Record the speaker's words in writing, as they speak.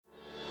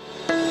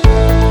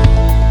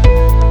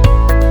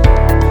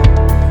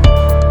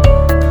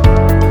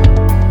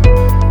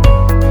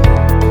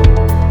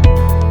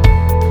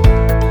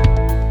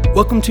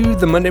Welcome to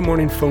the Monday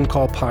Morning Phone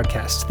Call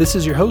Podcast. This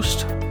is your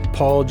host,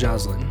 Paul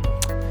Joslin.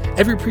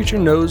 Every preacher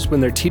knows when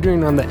they're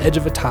teetering on the edge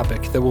of a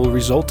topic that will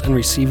result in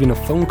receiving a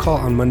phone call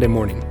on Monday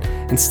morning.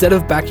 Instead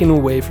of backing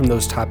away from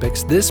those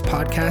topics, this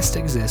podcast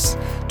exists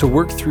to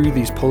work through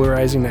these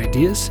polarizing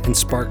ideas and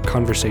spark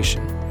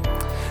conversation.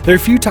 There are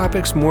few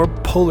topics more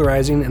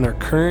polarizing in our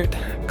current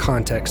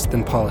context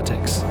than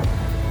politics.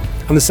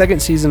 On the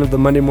second season of the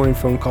Monday Morning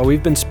Phone Call,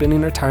 we've been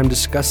spending our time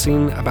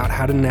discussing about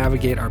how to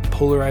navigate our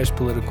polarized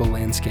political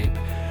landscape.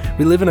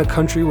 We live in a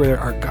country where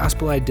our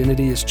gospel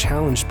identity is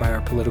challenged by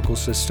our political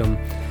system,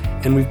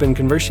 and we've been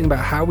conversing about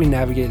how we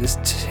navigate this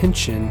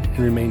tension and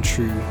remain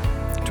true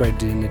to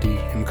identity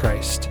in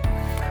Christ.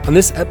 On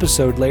this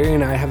episode, Larry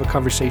and I have a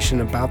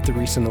conversation about the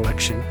recent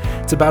election.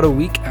 It's about a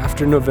week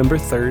after November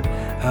 3rd,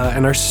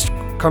 and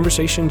our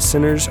conversation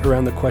centers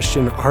around the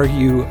question, are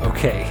you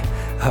okay?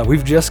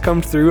 We've just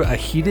come through a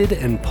heated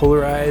and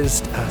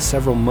polarized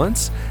several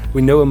months.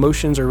 We know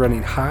emotions are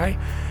running high,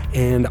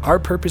 and our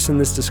purpose in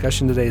this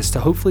discussion today is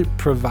to hopefully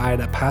provide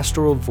a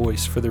pastoral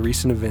voice for the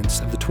recent events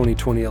of the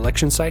 2020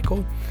 election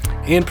cycle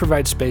and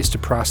provide space to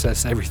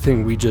process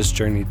everything we just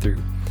journeyed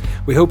through.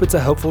 We hope it's a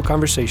helpful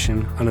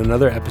conversation on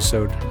another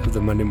episode of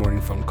the Monday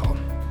Morning Phone Call.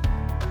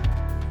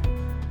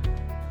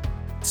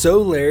 So,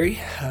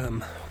 Larry,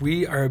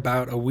 we are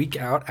about a week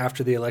out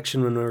after the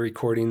election when we're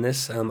recording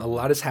this. A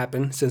lot has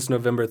happened since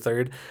November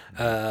 3rd.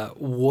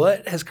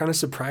 What has kind of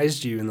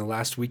surprised you in the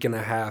last week and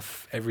a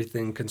half,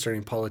 everything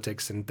concerning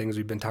politics and things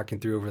we've been talking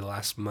through over the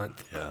last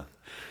month? Yeah,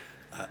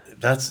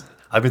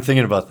 I've been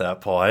thinking about that,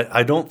 Paul.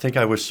 I don't think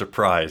I was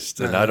surprised,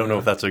 and I don't know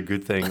if that's a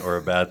good thing or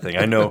a bad thing.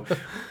 I know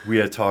we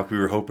had talked, we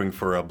were hoping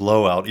for a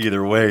blowout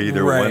either way.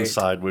 Either one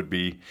side would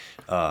be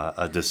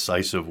a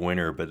decisive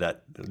winner, but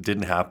that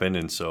didn't happen,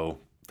 and so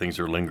things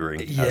are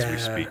lingering as we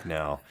speak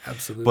now.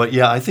 Absolutely. But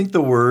yeah, I think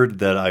the word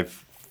that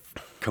I've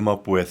come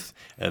up with,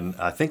 and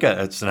I think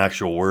it's an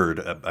actual word,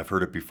 I've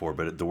heard it before,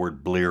 but the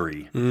word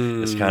bleary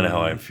is kind of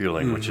how I'm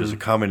feeling, which is a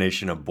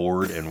combination of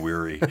bored and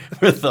weary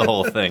with the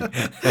whole thing.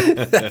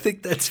 I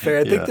think that's fair.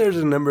 I think there's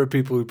a number of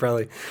people who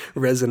probably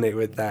resonate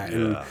with that.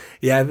 And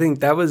I think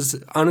that was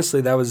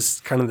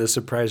kind of the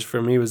surprise for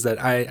me, was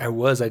that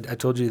I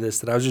told you this,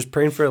 that I was just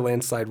praying for a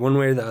landslide one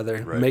way or the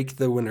other, make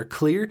the winner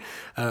clear.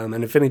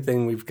 And if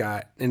anything, we've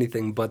got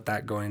anything but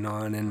that going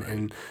on.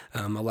 And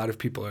a lot of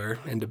people are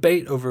in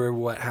debate over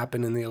what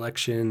happened in the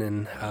election,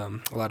 and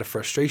a lot of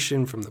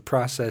frustration from the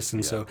process.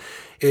 And so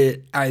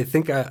I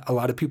think a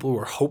lot of people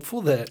were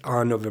hopeful that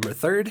on November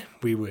 3rd,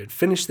 we would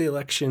finish the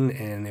election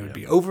and it would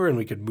be over and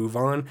we could move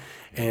on.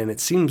 And it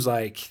seems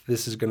like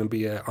this is going to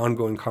be an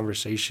ongoing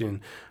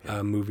conversation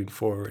moving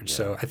forward. Yeah.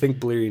 So I think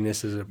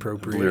bleariness is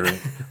appropriate.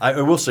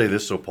 I will say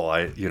this, Paul,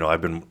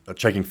 I've been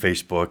checking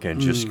Facebook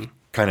and just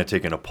kind of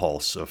taking a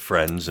pulse of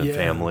friends and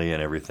family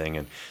and everything.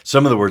 And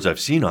some of the words I've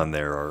seen on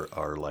there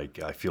are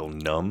like, I feel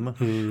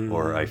numb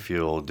or I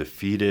feel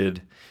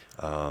defeated.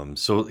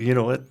 So,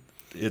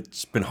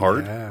 it's been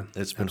hard. Yeah,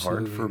 it's been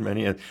hard for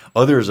many. And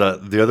others,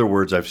 the other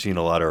words I've seen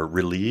a lot are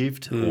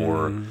relieved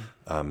or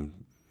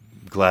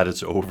glad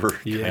it's over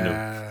kind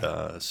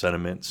of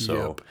sentiment.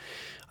 So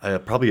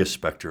probably a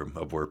spectrum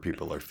of where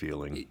people are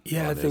feeling.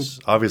 Yeah, I think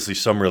obviously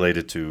some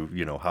related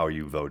to, how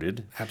you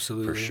voted.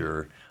 Absolutely. For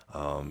sure.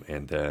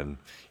 And then,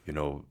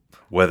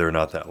 whether or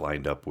not that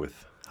lined up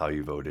with how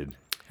you voted.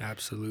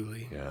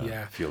 Absolutely.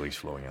 Yeah. Feelings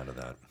flowing out of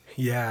that.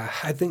 Yeah.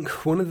 I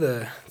think one of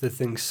the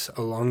things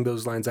along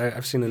those lines,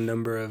 I've seen a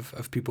number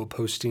of people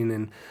posting,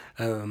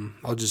 and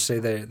I'll just say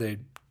they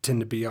tend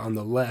to be on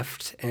the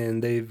left,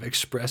 and they've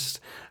expressed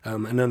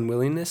an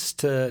unwillingness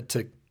to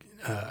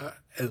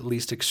at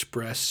least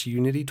express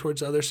unity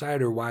towards the other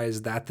side, or why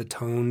is that the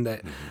tone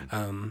that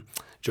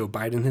Joe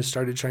Biden has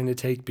started trying to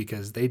take,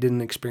 because they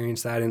didn't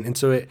experience that. And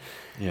so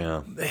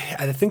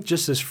I think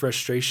just this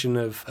frustration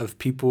of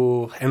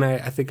people, and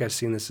I think I've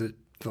seen this at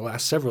the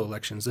last several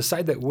elections, the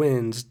side that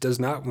wins does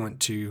not want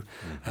to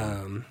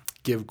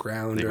give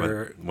ground they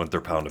want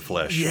their pound of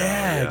flesh.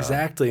 Yeah,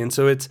 exactly. And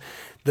so it's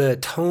the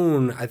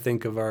tone, I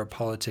think, of our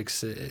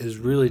politics is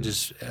really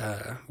just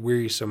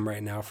wearisome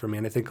right now for me.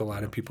 And I think a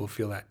lot of people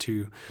feel that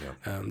too,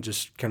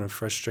 just kind of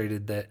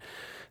frustrated that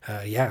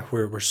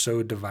we're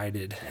so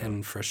divided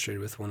and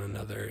frustrated with one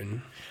another.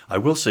 And I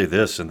will say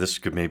this, and this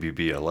could maybe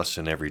be a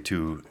lesson every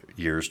 2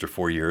 years to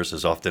 4 years,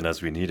 as often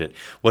as we need it.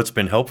 What's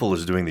been helpful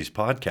is doing these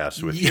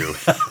podcasts with you.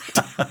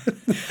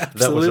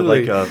 That was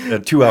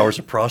like 2 hours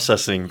of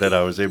processing that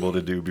I was able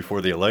to do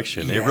before the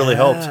election. It really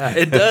helped.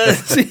 It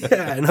does.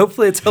 And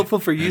hopefully it's helpful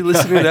for you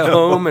listening at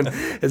home, and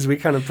as we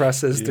kind of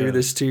process through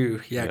this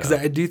too. Because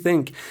I do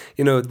think,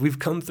 we've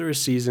come through a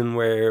season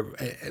where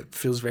it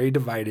feels very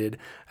divided.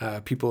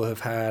 People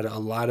have had a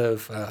lot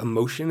of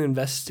emotion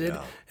invested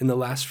in the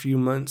last few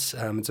months.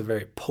 It's a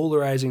very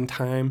polarizing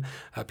time.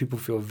 People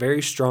feel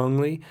very strongly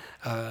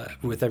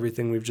with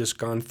everything we've just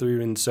gone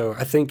through. And so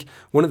I think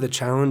one of the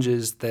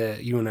challenges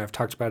that you and I have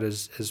talked about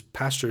as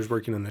pastors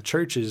working in the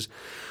church is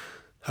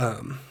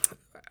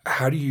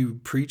how do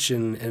you preach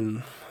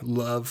and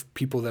love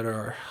people that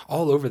are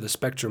all over the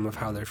spectrum of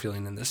how they're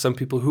feeling in this? Some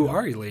people who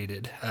are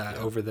elated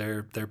over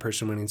their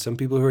person winning, some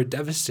people who are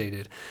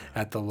devastated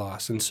at the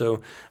loss. And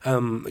so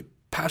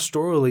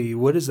pastorally,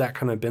 what has that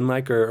kind of been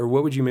like? Or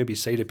what would you maybe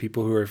say to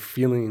people who are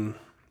feeling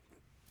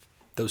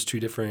those two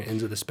different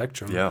ends of the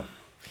spectrum? Yeah.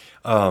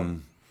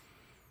 I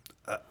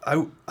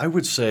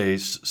would say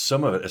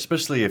some of it,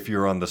 especially if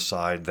you're on the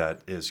side that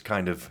is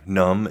kind of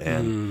numb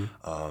and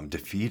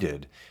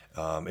defeated,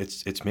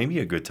 it's maybe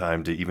a good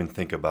time to even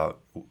think about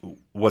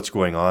what's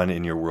going on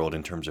in your world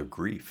in terms of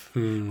grief.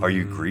 Are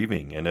you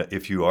grieving? And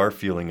if you are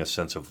feeling a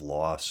sense of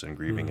loss and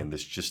grieving, and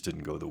this just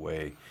didn't go the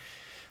way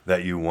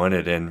that you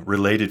wanted, and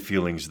related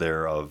feelings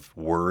there of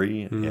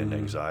worry and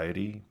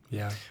anxiety,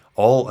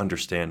 all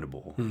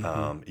understandable.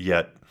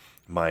 Yet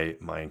my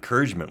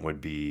encouragement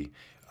would be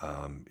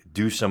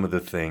do some of the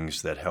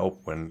things that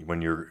help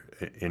when you're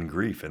in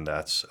grief, and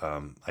that's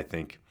I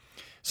think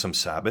some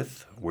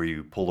Sabbath where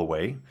you pull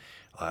away.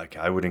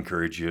 I would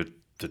encourage you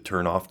to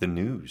turn off the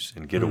news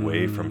and get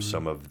away from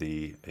some of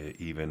the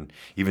even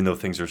though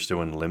things are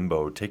still in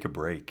limbo, take a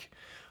break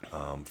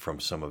from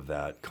some of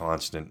that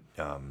constant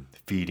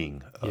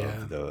feeding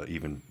of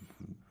the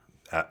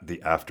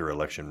after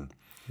election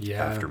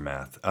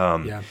aftermath.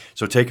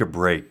 So take a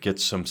break, get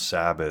some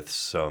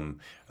Sabbath,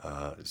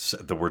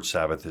 the word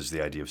Sabbath is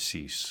the idea of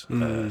cease,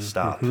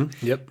 stop.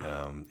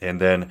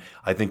 And then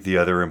I think the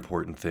other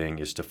important thing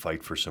is to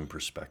fight for some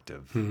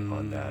perspective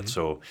on that.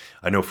 So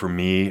I know for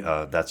me,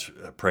 that's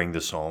praying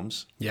the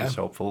Psalms is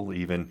helpful.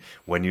 Even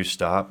when you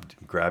stop,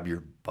 grab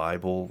your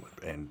Bible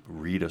and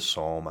read a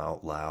psalm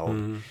out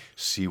loud,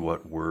 see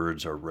what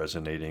words are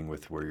resonating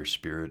with where your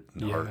spirit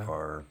and heart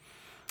are.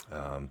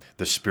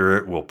 The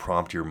Spirit will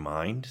prompt your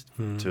mind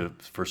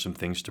for some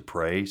things to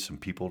pray, some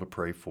people to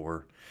pray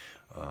for.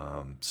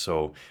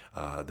 So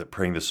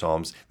praying the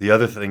Psalms. The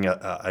other thing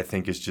I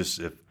think is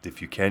just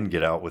if you can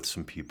get out with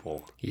some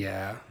people,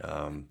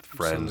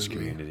 friends,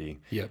 community,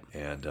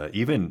 and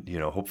even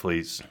hopefully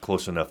it's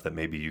close enough that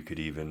maybe you could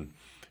even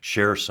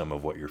share some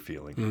of what you're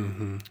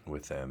feeling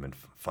with them and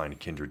find a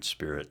kindred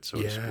spirit, so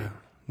to speak.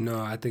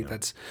 No, I think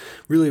that's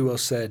really well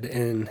said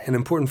and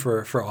important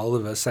for all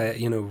of us.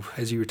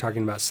 As you were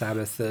talking about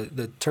Sabbath,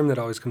 the term that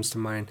always comes to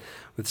mind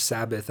with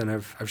Sabbath, and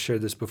I've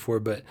shared this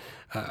before, but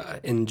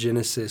in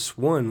Genesis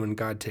 1, when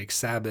God takes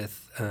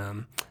Sabbath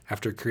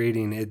after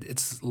creating,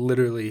 it's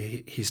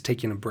literally he's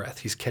taking a breath,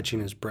 he's catching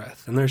his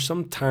breath. And there's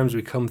some times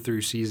we come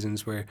through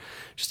seasons where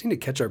just need to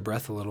catch our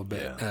breath a little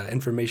bit.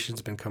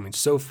 Information's been coming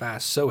so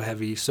fast, so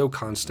heavy, so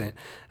constant.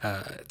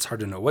 It's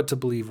hard to know what to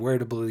believe, where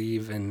to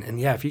believe, and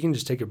if you can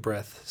just take a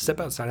breath, step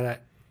outside of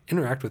that,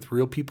 interact with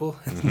real people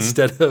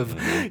instead of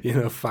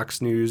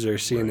Fox News or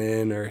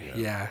CNN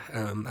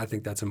I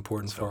think that's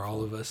important for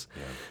all of us.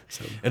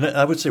 So. And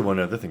I would say one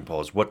other thing,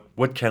 Paul, is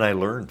what can I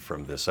learn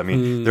from this? I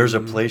mean, there's a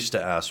place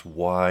to ask,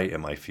 why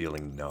am I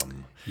feeling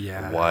numb?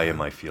 Why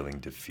am I feeling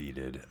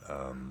defeated?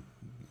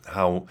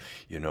 How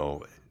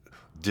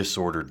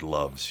disordered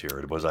loves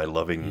here? Was I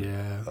loving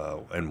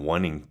and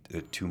wanting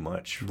it too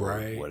much for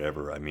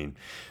whatever? I mean,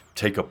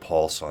 take a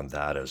pulse on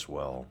that as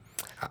well.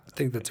 I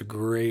think that's a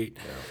great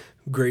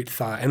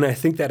thought. And I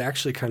think that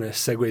actually kind of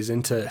segues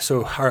into,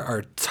 so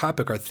our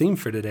topic, our theme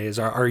for today is,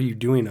 are you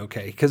doing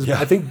okay? Because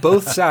I think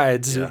both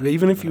sides,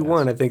 even if you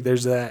won, I think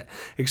there's that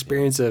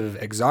experience of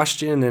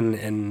exhaustion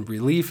and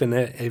relief and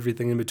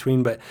everything in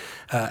between. But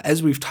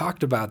as we've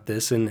talked about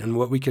this and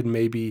what we could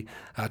maybe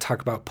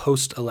talk about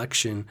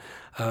post-election,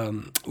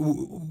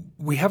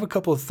 we have a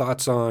couple of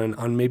thoughts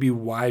on maybe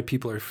why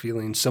people are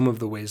feeling some of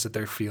the ways that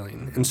they're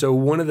feeling. And so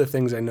one of the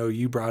things I know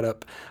you brought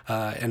up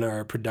in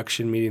our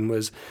production meeting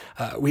was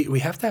we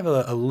have to have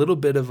a little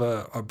bit of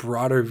a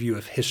broader view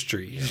of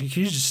history. Can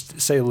you just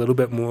say a little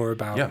bit more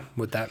about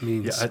what that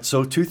means?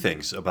 So two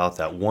things about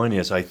that. One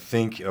is I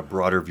think a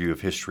broader view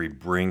of history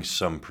brings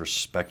some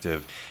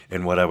perspective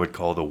in what I would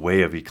call the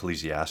way of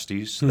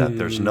Ecclesiastes, that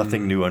there's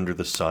nothing new under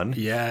the sun.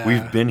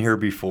 We've been here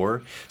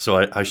before. So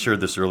I shared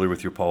this earlier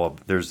with you, Paul.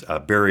 There's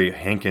Barry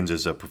Hankins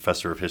is a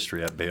professor of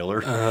history at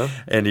Baylor,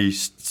 and he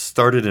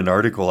started an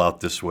article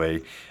out this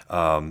way,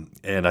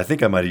 and I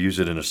think I might have used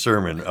it in a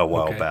sermon a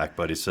while back,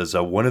 but it says,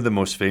 one of the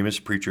most famous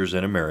preachers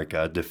in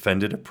America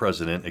defended a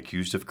president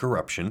accused of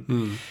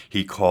corruption.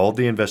 He called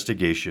the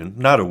investigation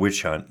not a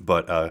witch hunt,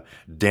 but a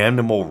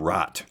damnable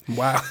rot.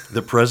 Wow.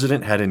 The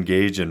president had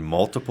engaged in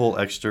multiple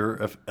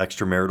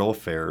extramarital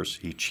affairs.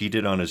 He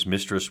cheated on his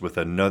mistress with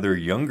another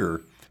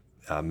younger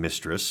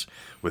mistress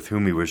with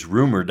whom he was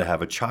rumored to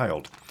have a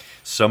child.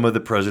 Some of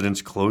the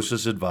president's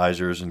closest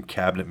advisors and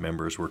cabinet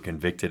members were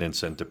convicted and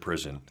sent to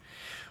prison.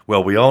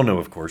 Well, we all know,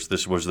 of course,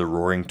 this was the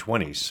Roaring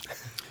 20s,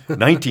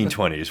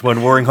 1920s,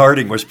 when Warren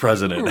Harding was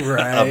president,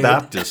 a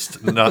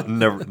Baptist,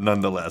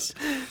 nonetheless,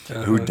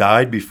 who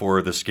died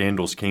before the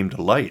scandals came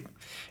to light.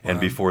 And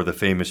before the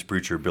famous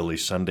preacher Billy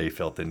Sunday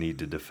felt the need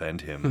to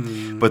defend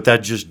him. But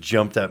that just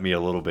jumped at me a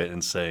little bit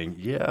in saying,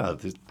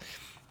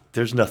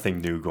 there's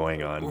nothing new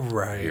going on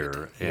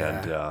here.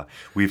 And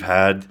we've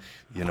had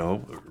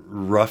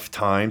rough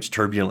times,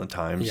 turbulent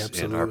times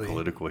in our absolutely.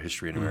 political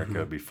history in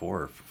America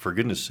before. For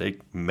goodness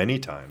sake, many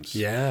times.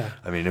 Yeah.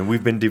 I mean, and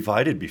we've been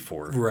divided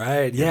before.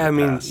 Right. Yeah. I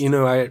mean,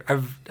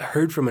 I've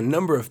heard from a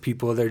number of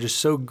people, they're just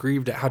so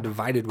grieved at how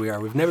divided we are.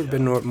 We've never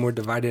been more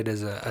divided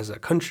as a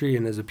country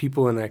and as a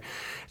people. And I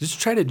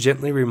just try to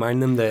gently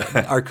remind them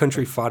that our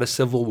country fought a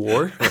civil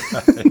war,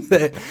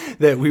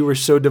 that we were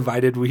so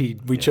divided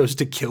we chose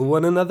to kill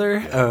one another,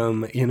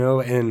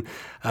 and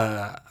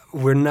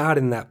we're not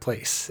in that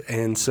place.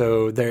 And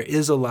so there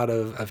is a lot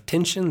of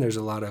tension. There's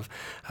a lot of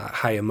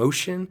high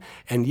emotion.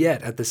 And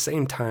yet at the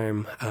same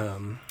time,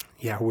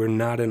 we're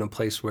not in a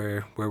place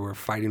where we're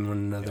fighting one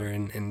another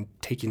and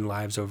taking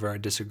lives over our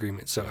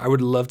disagreements. So I would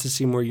love to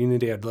see more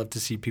unity. I'd love to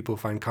see people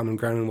find common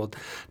ground, and we'll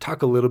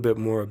talk a little bit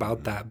more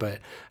about that. But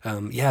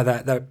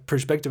that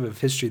perspective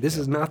of history, this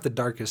is not the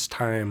darkest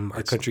time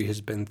our country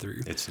has been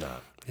through. It's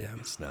not. Yeah.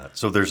 It's not.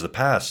 So there's the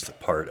past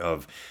part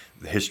of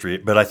the history,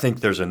 but I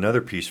think there's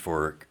another piece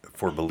for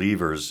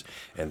believers,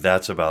 and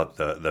that's about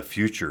the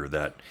future,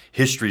 that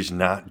history's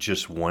not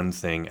just one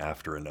thing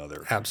after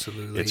another.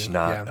 Absolutely. It's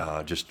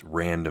not just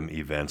random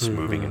events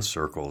moving in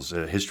circles.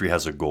 History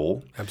has a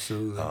goal.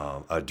 Absolutely.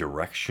 A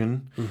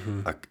direction.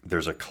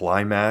 There's a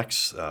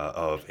climax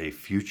of a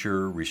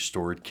future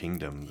restored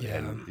kingdom. Yeah.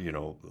 And,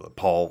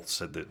 Paul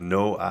said that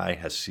no eye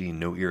has seen,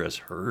 no ear has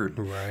heard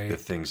the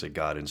things that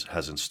God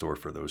has in store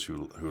for those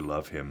who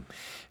love him.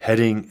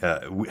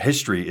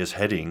 History is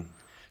heading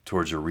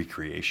towards a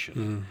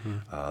recreation,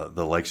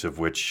 the likes of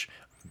which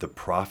the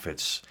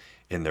prophets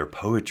in their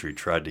poetry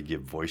tried to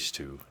give voice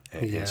to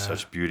in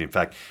such beauty. In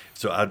fact,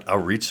 so I'll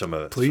read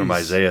some from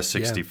Isaiah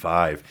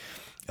 65.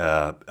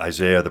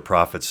 Isaiah the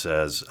prophet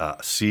says,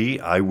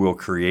 "See, I will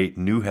create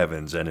new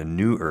heavens and a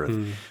new earth.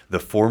 The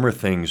former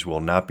things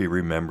will not be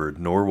remembered,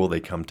 nor will they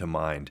come to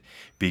mind.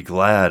 Be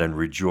glad and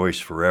rejoice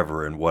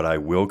forever in what I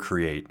will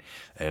create.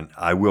 And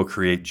I will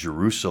create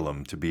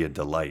Jerusalem to be a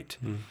delight,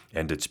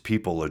 and its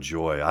people a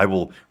joy. I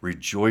will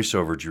rejoice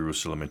over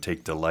Jerusalem and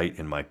take delight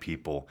in my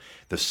people.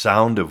 The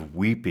sound of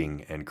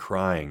weeping and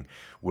crying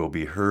will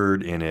be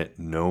heard in it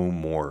no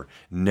more.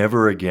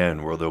 Never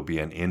again will there be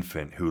an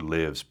infant who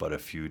lives but a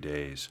few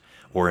days,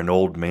 or an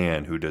old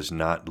man who does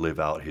not live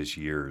out his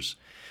years.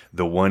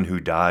 The one who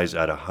dies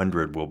at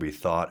 100 will be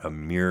thought a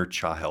mere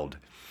child.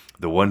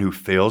 The one who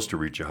fails to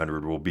reach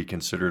 100 will be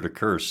considered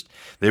accursed.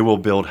 They will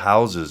build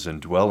houses and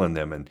dwell in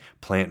them and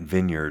plant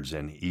vineyards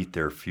and eat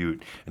their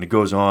fruit." And it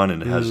goes on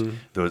and it has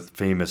the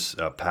famous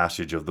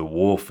passage of the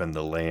wolf and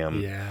the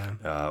lamb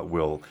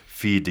will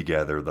feed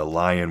together. The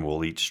lion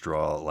will eat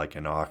straw like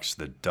an ox.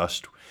 The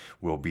dust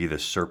will be the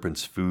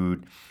serpent's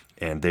food.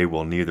 And they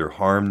will neither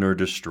harm nor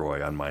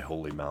destroy on my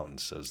holy mountain,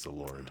 says the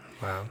Lord.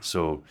 Wow.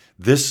 So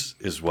this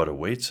is what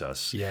awaits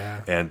us.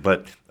 Yeah.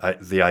 But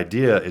the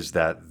idea is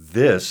that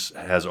this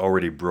has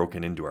already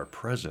broken into our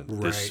present.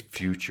 Right. This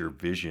future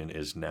vision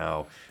is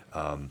now,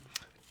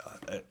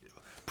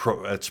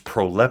 it's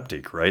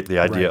proleptic, right? The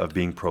idea of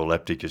being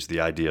proleptic is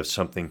the idea of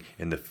something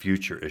in the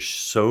future is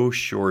so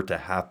sure to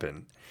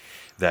happen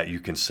that you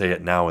can say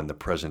it now in the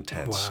present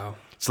tense. Wow.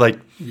 It's like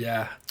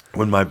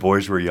when my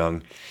boys were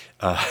young,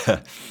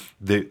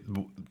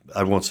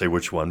 I won't say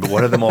which one, but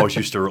one of them always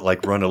used to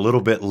run a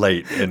little bit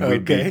late, and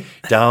we'd be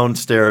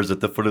downstairs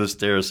at the foot of the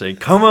stairs saying,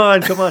 "Come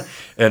on, come on."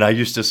 And I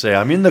used to say,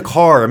 I'm in the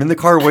car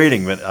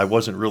waiting, but I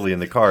wasn't really in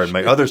the car. And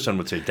my other son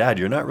would say, "Dad,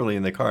 you're not really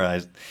in the car."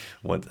 And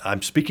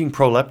I'm speaking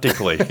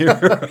proleptically here.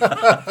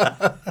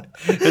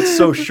 It's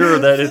so sure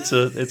that it's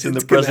in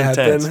the present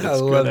tense. It's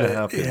going to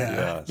happen.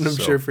 Yeah. And I'm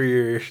sure for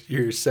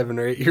your 7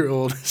 or 8 year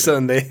old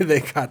son,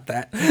 they got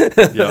that.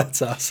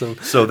 That's awesome.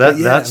 So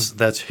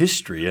that's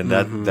history, and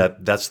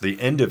that's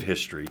the end of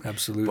history.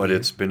 Absolutely. But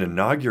it's been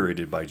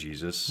inaugurated by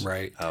Jesus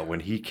when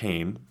he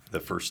came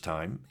the first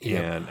time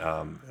and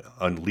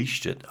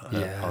unleashed it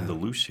on the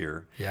loose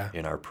here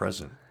in our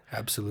present.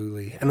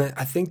 Absolutely. And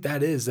I think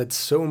that's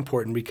so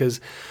important,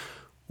 because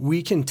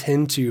we can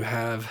tend to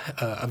have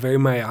a very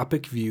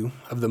myopic view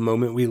of the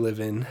moment we live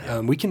in.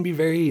 We can be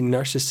very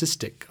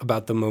narcissistic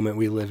about the moment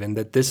we live in,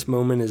 that this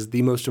moment is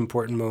the most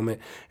important moment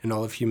in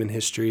all of human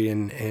history,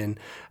 and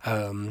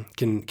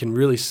can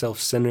really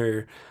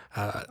self-center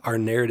our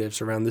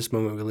narratives around this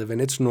moment we live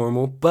in. It's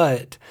normal,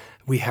 but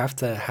we have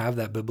to have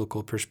that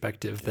biblical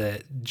perspective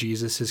that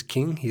Jesus is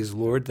King, He is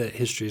Lord, that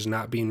history is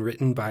not being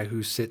written by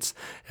who sits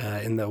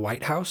in the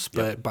White House,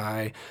 but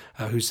by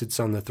who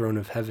sits on the throne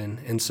of heaven.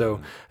 And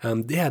so,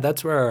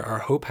 that's where our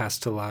hope has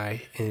to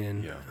lie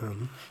in.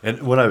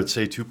 And what I would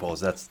say too, Paul,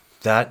 is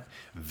that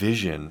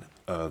vision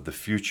of the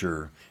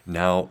future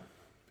now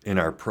in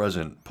our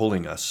present,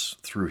 pulling us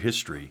through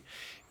history,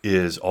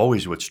 is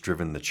always what's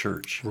driven the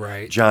church.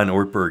 Right. John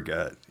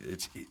Ortberg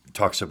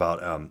talks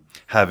about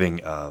having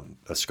a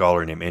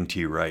scholar named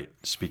N.T. Wright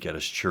speak at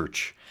his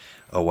church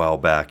a while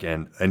back,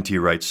 and N.T.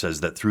 Wright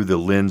says that through the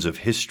lens of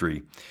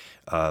history,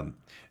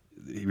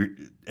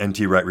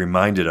 N.T. Wright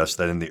reminded us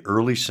that in the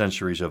early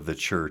centuries of the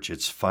church,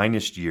 its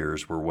finest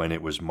years were when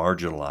it was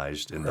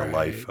marginalized in the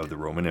life of the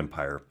Roman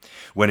Empire.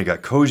 When it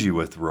got cozy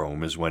with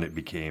Rome is when it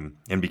became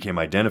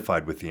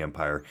identified with the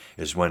empire,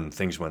 is when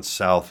things went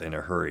south in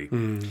a hurry.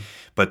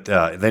 But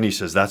then he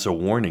says that's a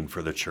warning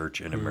for the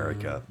church in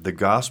America. The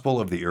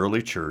gospel of the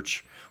early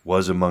church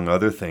was, among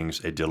other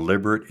things, a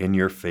deliberate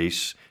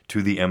in-your-face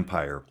to the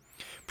empire.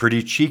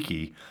 Pretty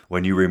cheeky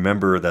when you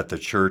remember that the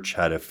church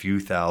had a few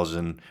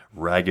thousand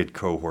ragged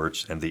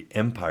cohorts and the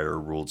empire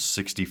ruled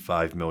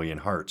 65 million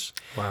hearts.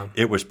 Wow.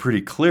 It was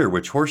pretty clear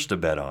which horse to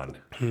bet on.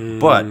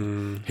 But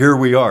here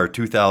we are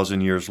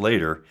 2,000 years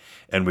later,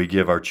 and we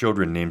give our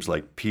children names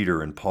like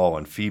Peter and Paul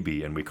and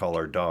Phoebe, and we call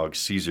our dogs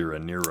Caesar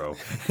and Nero.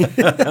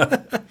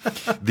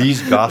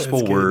 These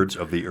gospel words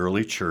of the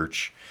early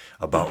church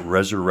about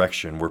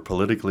resurrection were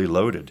politically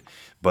loaded,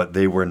 but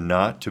they were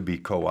not to be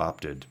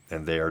co-opted,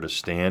 and they are to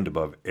stand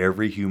above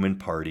every human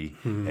party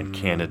and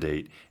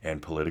candidate and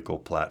political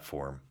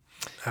platform.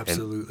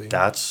 Absolutely. And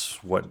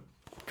that's what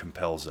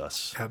compels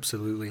us.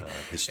 Absolutely.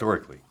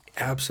 Historically.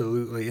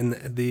 Absolutely. And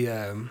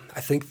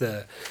I think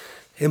the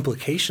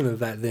implication of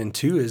that then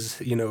too is,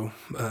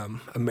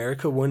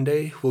 America one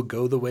day will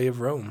go the way of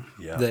Rome.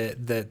 Yeah.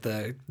 That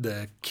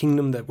the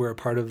kingdom that we're a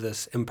part of,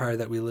 this empire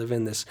that we live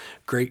in, this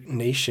great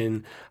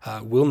nation,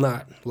 will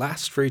not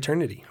last for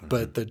eternity,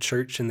 but the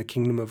church and the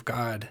kingdom of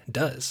God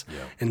does.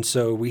 Yeah. And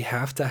so we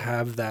have to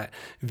have that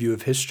view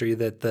of history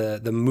that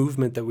the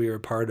movement that we are a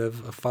part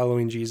of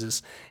following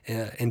Jesus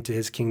into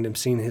his kingdom,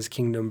 seeing his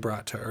kingdom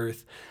brought to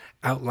earth,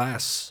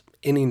 outlasts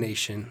any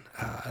nation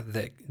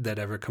that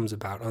ever comes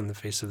about on the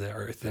face of the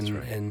earth,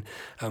 and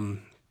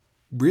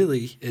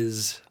really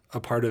is a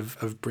part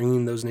of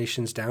bringing those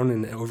nations down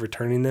and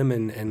overturning them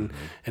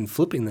and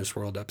flipping this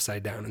world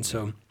upside down. And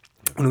so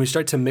when we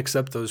start to mix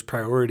up those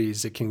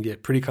priorities, it can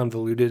get pretty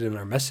convoluted, and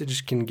our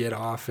message can get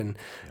off, and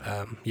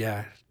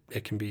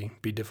it can be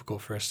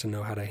difficult for us to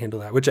know how to handle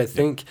that, which I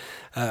think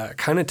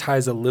kind of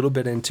ties a little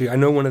bit into, I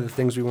know one of the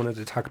things we wanted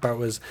to talk about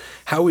was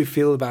how we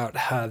feel about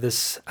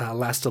this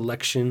last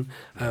election.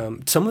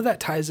 Some of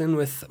that ties in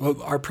with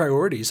our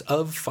priorities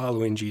of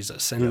following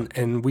Jesus.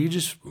 And we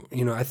just,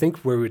 I think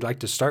where we'd like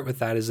to start with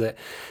that is that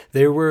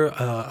there were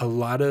a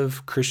lot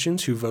of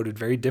Christians who voted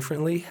very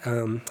differently.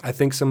 I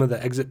think some of the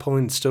exit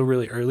polling is still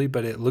really early,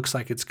 but it looks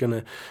like it's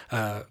going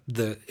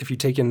to, if you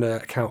take into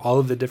account all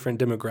of the different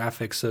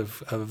demographics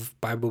of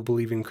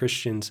Bible-believing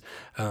Christians,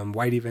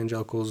 white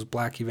evangelicals,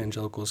 black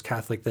evangelicals,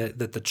 Catholic,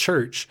 that the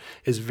church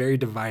is very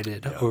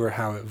divided over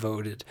how it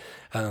voted.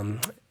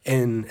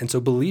 And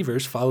so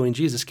believers following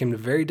Jesus came to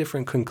very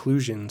different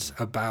conclusions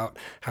about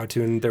how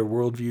to, and their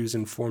worldviews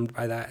informed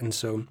by that. And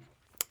so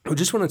we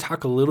just want to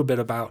talk a little bit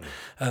about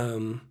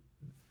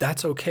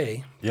that's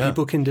okay. Yeah.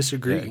 People can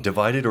disagree. Yeah.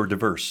 Divided or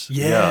diverse.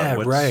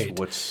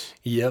 Right.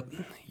 Yep.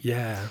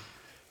 Yeah.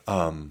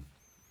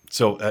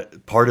 So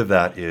part of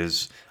that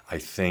is, I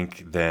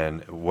think,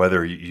 then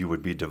whether you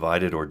would be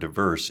divided or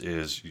diverse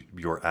is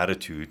your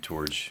attitude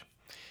towards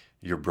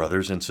your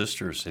brothers and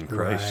sisters in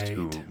Christ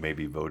who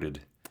maybe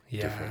voted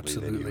differently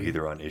than you,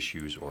 either on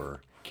issues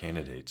or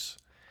candidates.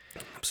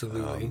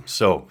 Absolutely.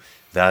 So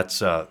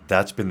that's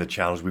been the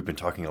challenge. We've been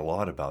talking a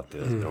lot about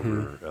this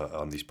over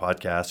on these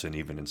podcasts and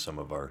even in some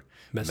of our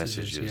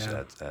messages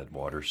at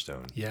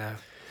Waterstone. Yeah.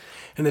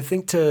 And I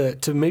think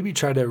to maybe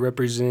try to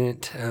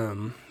represent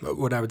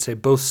what I would say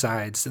both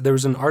sides. There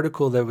was an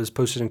article that was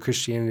posted in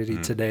Christianity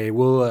Today.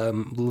 We'll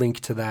link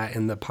to that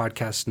in the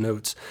podcast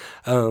notes.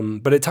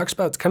 But it talks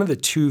about kind of the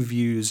two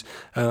views,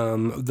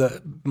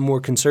 the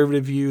more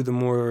conservative view, the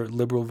more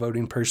liberal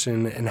voting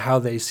person, and how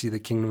they see the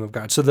kingdom of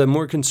God. So the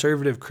more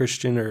conservative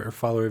Christian or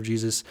follower of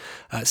Jesus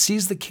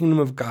sees the kingdom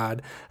of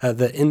God,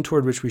 the end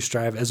toward which we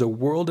strive, as a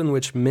world in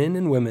which men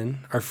and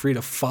women are free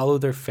to follow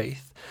their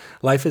faith.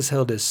 Life is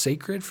held as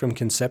sacred from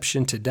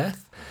conception to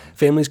death.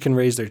 Families can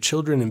raise their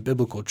children in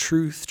biblical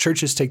truth.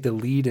 Churches take the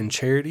lead in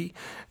charity.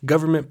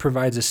 Government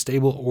provides a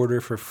stable order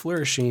for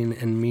flourishing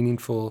and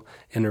meaningful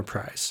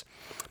enterprise.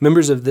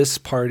 Members of this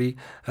party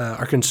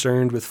are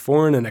concerned with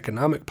foreign and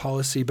economic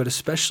policy, but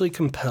especially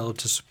compelled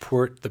to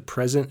support the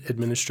present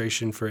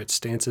administration for its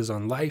stances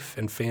on life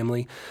and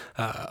family.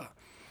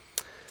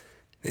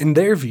 In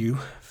their view,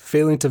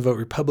 failing to vote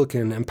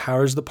Republican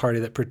empowers the party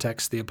that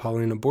protects the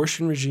appalling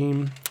abortion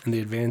regime and the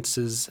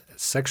advances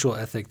sexual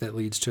ethic that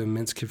leads to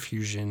immense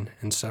confusion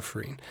and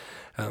suffering.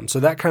 So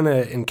that kind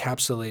of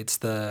encapsulates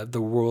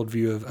the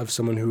worldview of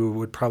someone who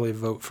would probably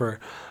vote for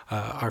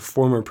our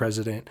former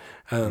president.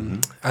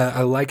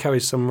 I like how he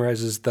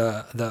summarizes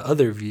the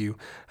other view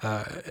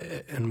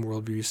and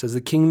worldview. He says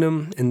the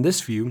kingdom, in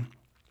this view,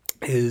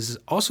 is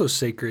also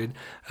sacred,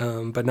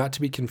 but not to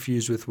be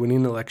confused with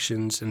winning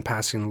elections and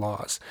passing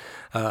laws.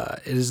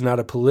 It is not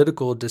a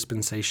political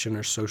dispensation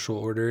or social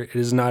order. It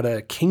is not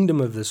a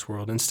kingdom of this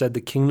world. Instead,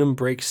 the kingdom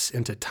breaks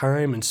into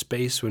time and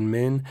space when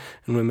men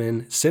and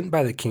women sent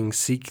by the king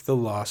seek the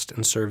lost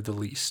and serve the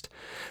least.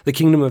 The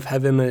kingdom of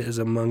heaven is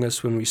among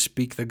us when we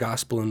speak the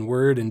gospel in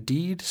word and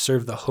deed,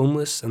 serve the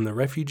homeless and the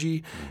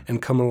refugee,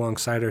 and come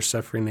alongside our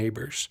suffering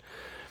neighbors.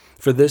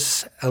 For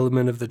this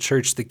element of the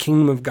church, the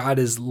kingdom of God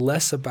is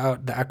less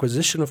about the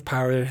acquisition of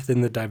power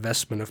than the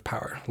divestment of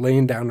power,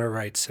 laying down our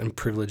rights and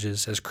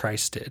privileges as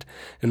Christ did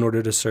in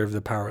order to serve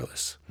the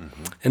powerless.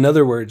 Mm-hmm. In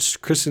other words,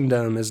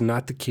 Christendom is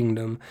not the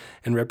kingdom,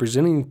 and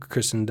representing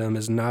Christendom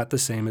is not the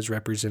same as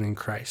representing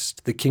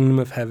Christ. The kingdom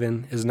of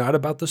heaven is not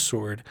about the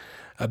sword,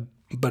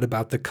 but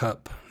about the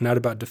cup, not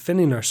about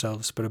defending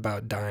ourselves, but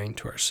about dying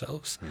to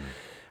ourselves. Mm.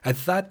 I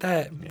thought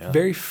that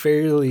very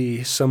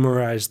fairly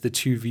summarized the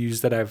two views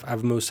that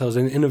I've most held.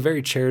 In a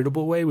very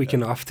charitable way, we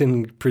can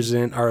often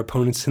present our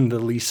opponents in the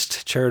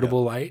least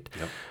charitable light.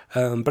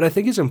 But I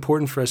think it's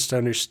important for us to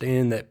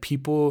understand that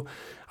people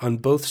on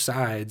both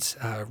sides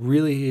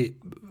really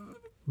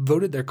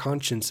voted their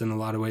conscience in a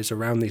lot of ways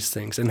around these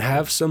things and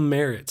have some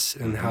merits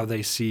in how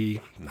they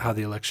see how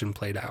the election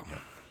played out.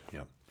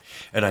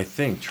 And I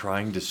think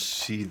trying to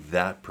see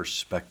that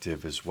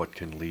perspective is what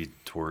can lead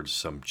towards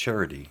some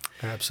charity.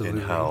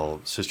 Absolutely. In how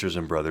sisters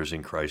and brothers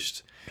in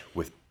Christ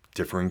with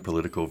differing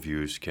political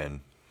views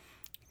can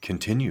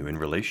continue in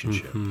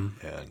relationship.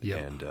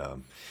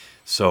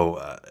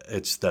 So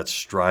it's that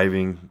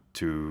striving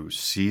to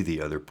see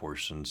the other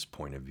person's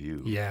point of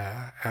view.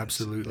 Yeah,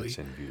 absolutely. That's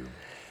in view.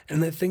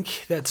 And I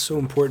think that's so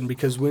important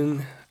because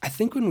when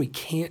we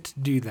can't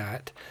do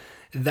that,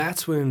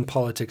 that's when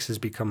politics has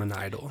become an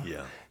idol.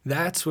 Yeah.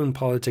 That's when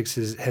politics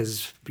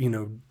has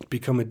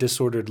become a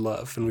disordered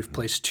love, and we've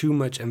placed too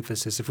much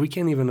emphasis. If we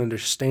can't even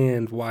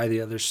understand why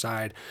the other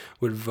side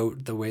would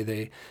vote the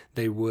way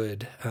they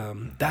would,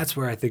 that's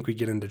where I think we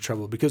get into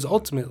trouble. Because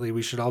ultimately,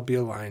 we should all be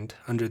aligned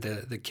under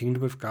the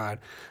kingdom of God,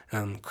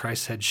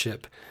 Christ's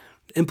headship.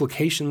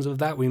 Implications of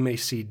that we may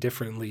see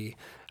differently,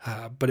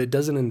 but it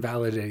doesn't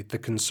invalidate the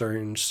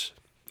concerns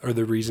or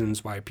the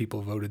reasons why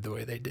people voted the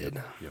way they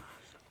did. Yep.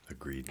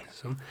 Agreed.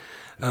 So,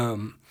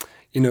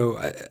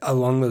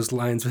 along those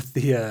lines with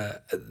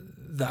the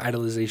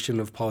idolization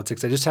of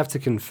politics, I just have to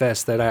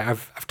confess that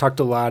I've talked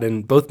a lot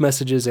in both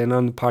messages and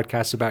on the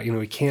podcast about,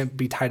 we can't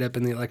be tied up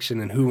in the election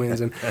and who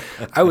wins. And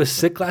I was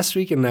sick last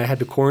week and I had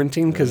to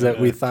quarantine because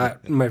we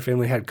thought my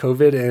family had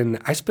COVID,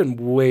 and I spent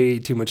way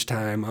too much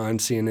time on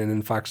CNN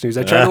and Fox News.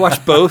 I tried to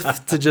watch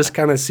both to just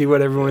kind of see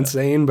what everyone's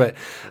saying. But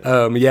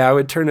I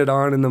would turn it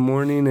on in the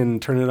morning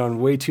and turn it on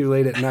way too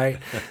late at night.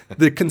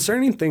 The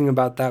concerning thing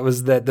about that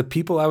was that the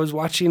people I was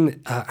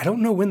watching, I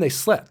don't know when they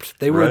slept.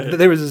 They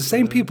was the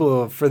same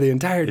people for the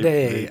entire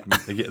day.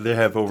 They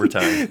have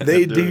overtime.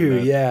 They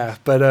do, yeah.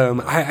 But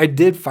I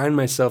did find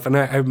myself, and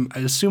I'm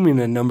assuming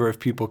a number of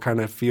people kind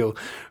of feel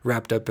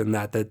wrapped up in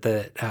that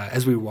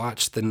as we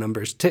watched the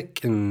numbers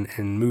tick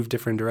and move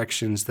different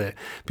directions, that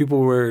people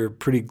were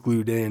pretty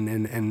glued in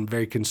and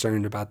very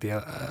concerned about the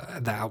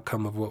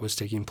outcome of what was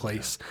taking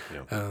place.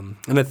 And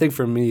I think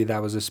for me,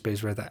 that was a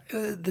space where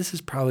this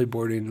is probably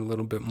bordering a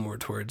little bit more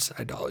towards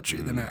idolatry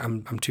than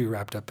I'm too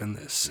wrapped up in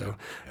this. So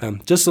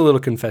just a little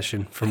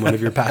confession from one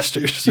of your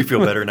pastors. You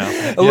feel better now?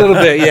 A little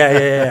bit,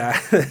 yeah.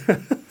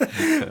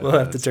 We'll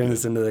have to turn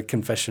this into the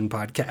confession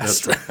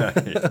podcast. That's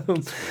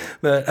right.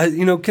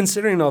 But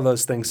considering all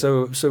those things,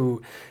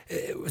 so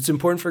it's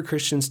important for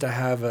Christians to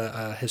have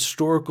a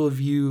historical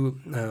view,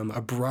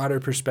 a broader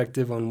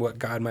perspective on what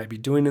God might be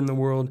doing in the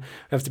world. We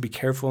have to be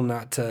careful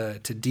not to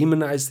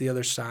demonize the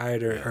other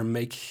side or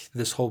make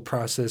this whole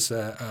process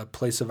a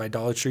place of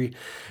idolatry.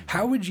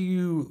 How would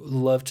you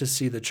love to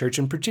see the church,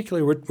 in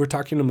particular, we're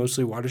talking to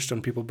mostly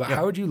Waterstone people, but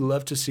how would you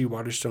love to see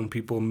Waterstone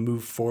people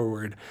move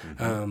forward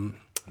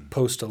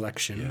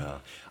post-election? Yeah,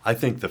 I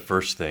think the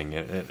first thing,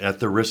 and at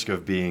the risk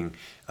of being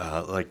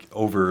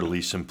overly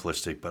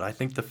simplistic, but I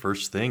think the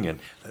first thing, and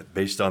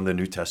based on the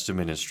New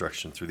Testament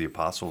instruction through the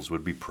apostles,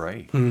 would be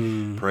pray.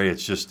 Pray.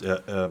 It's just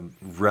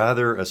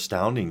rather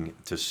astounding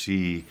to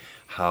see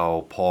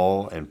how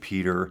Paul and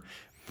Peter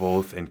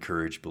both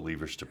encourage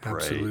believers to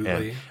pray. Absolutely.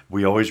 And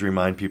we always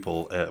remind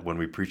people when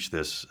we preach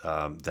this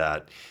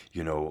that,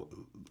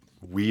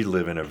 we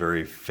live in a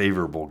very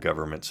favorable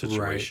government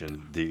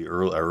situation. Right.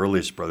 Our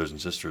earliest brothers and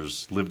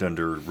sisters lived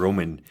under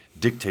Roman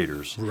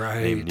dictators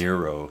named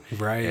Nero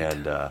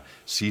and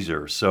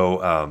Caesar.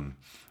 So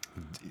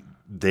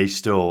they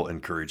still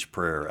encourage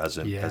prayer as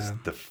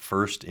the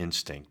first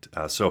instinct.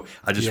 So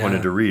I just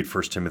wanted to read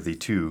 1 Timothy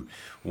 2,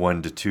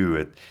 1-2.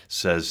 It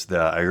says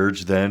that I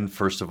urge then,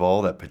 first of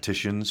all, that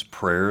petitions,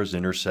 prayers,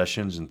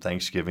 intercessions, and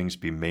thanksgivings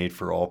be made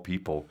for all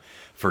people,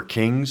 for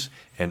kings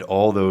and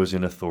all those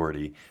in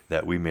authority,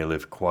 that we may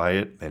live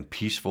quiet and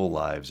peaceful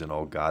lives in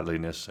all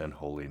godliness and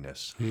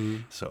holiness.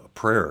 So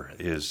prayer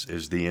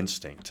is the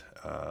instinct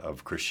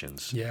of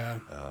Christians.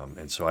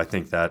 And so I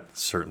think that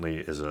certainly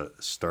is a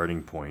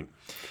starting point.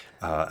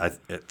 I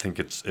think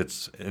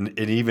it's and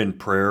even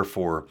prayer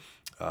for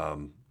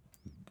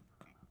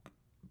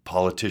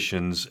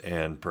politicians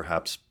and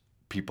perhaps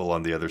people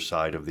on the other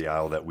side of the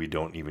aisle that we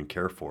don't even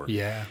care for.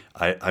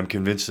 I'm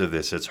convinced of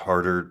this. It's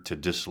harder to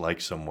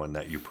dislike someone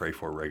that you pray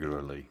for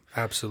regularly.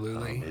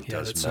 Absolutely. It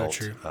does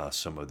melt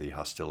some of the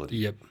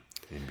hostility.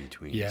 in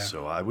between. Yeah.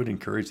 So I would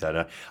encourage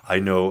that. I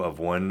know of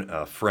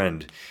one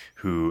friend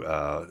who,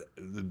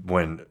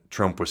 when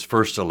Trump was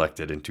first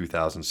elected in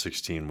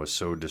 2016, was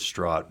so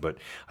distraught, but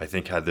I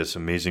think had this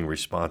amazing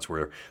response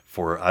where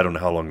for, I don't know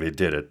how long they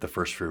did it, the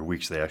first few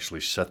weeks they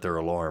actually set their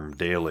alarm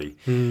daily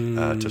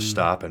to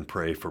stop and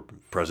pray for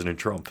President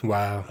Trump.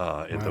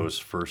 Wow. In those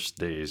first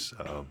days,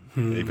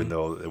 even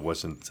though it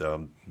wasn't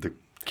the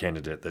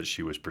candidate that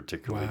she was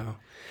particularly. Wow.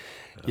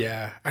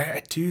 Yeah,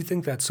 I do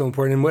think that's so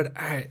important.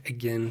 And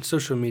again,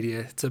 social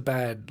media, it's a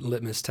bad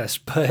litmus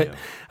test, but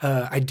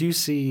I do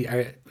see,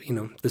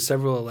 the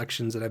several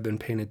elections that I've been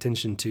paying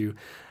attention to,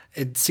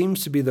 it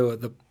seems to be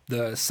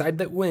the side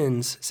that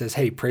wins says,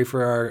 hey, pray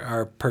for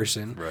our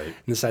person. Right. And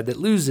the side that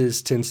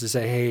loses tends to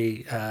say,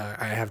 hey,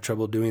 I have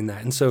trouble doing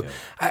that. And so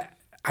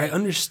I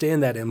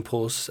understand that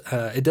impulse.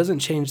 It doesn't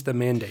change the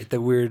mandate that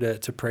we're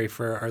to pray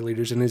for our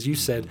leaders. And as you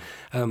said,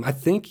 I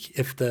think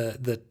if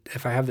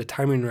if I have the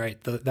timing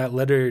right, that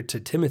letter to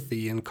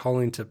Timothy and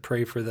calling to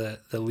pray for the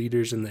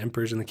leaders and the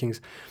emperors and the kings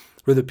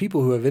were the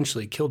people who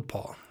eventually killed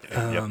Paul.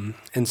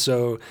 And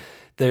so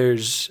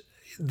there's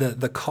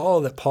the call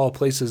that Paul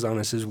places on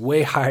us is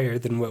way higher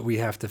than what we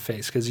have to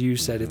face. Because you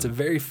said it's a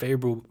very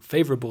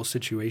favorable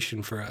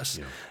situation for us.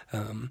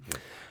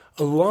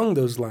 Along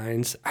those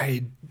lines,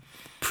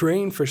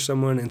 praying for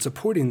someone and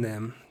supporting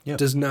them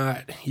does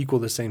not equal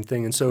the same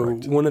thing. And so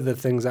one of the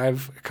things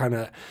I've kind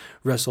of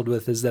wrestled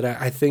with is that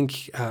I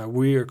think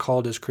we are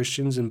called as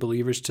Christians and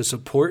believers to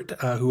support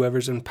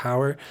whoever's in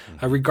power,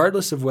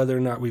 regardless of whether or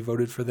not we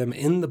voted for them,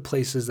 in the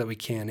places that we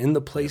can, in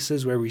the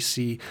places where we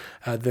see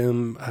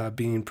them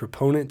being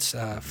proponents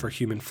for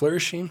human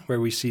flourishing,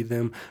 where we see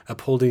them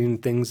upholding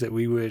things that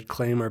we would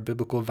claim are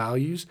biblical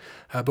values.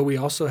 But we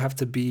also have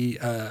to be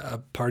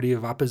a party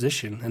of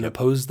opposition and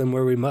oppose them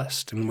where we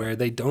must and where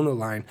they don't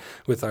align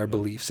with our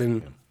beliefs.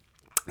 And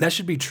that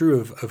should be true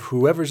of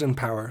whoever's in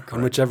power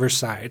on whichever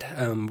side.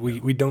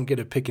 We don't get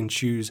to pick and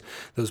choose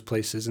those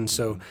places. And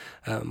so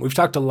we've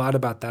talked a lot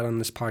about that on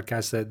this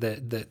podcast,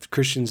 that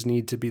Christians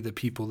need to be the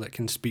people that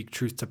can speak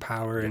truth to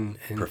power and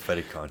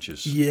prophetic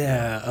conscious.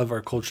 Of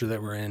our culture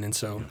that we're in. And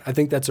so I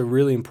think that's a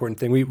really important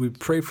thing. We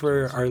pray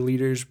for our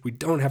leaders. We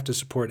don't have to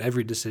support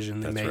every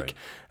decision they make,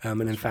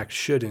 and in fact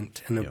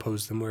shouldn't, and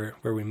oppose them where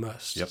we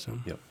must.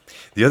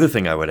 The other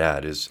thing I would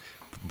add is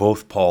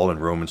both Paul in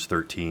Romans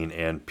 13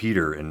 and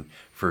Peter in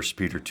 1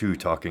 Peter 2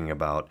 talking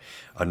about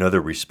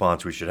another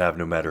response we should have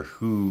no matter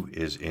who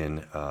is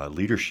in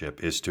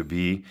leadership is to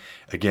be,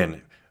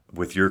 again,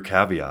 with your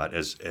caveat,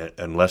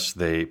 unless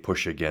they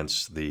push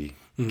against the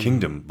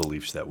kingdom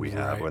beliefs that we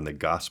have and the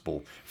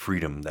gospel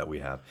freedom that we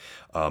have.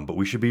 But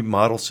we should be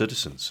model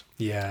citizens.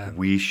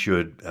 We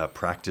should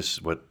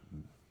practice what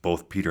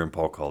both Peter and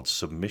Paul called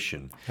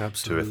submission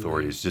to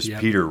authorities.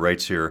 Peter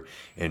writes here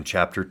in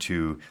chapter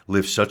 2,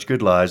 live such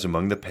good lives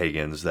among the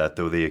pagans that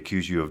though they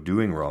accuse you of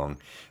doing wrong,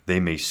 they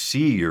may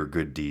see your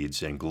good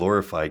deeds and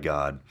glorify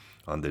God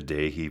on the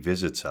day he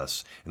visits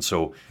us. And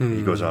so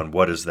he goes on,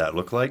 what does that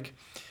look like?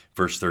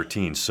 Verse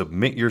 13,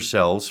 submit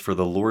yourselves for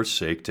the Lord's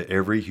sake to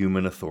every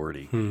human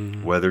authority,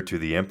 whether to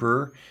the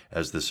emperor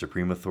as the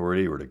supreme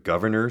authority or to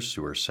governors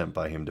who are sent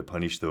by him to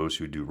punish those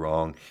who do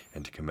wrong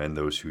and to commend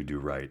those who do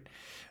right.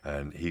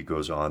 And he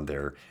goes on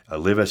there,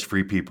 live as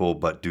free people,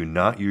 but do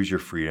not use your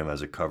freedom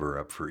as a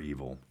cover-up for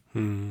evil.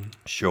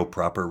 Show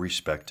proper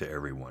respect to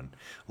everyone.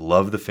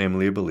 Love the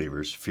family of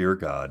believers, fear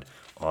God,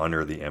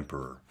 honor the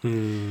emperor.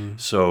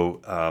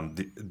 So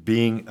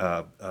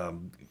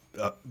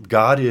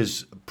God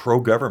is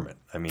pro-government.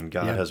 I mean,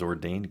 God has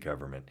ordained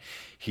government.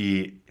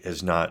 He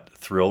is not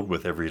thrilled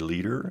with every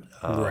leader,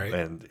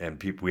 and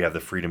people, we have the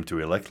freedom to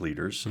elect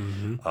leaders,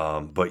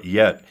 but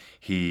yet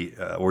he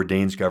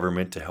ordains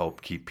government to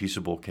help keep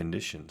peaceable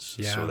conditions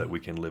so that we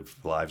can live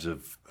lives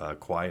of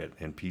quiet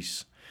and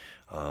peace,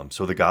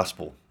 so the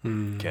gospel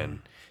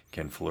can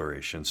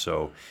flourish. And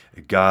so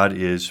God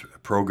is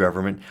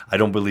pro-government. I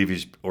don't believe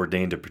he's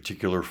ordained a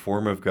particular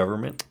form of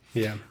government.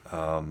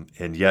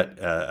 And yet,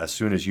 as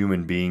soon as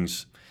human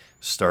beings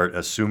start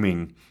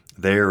assuming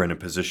they're in a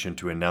position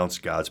to announce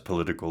God's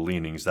political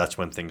leanings, that's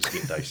when things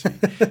get dicey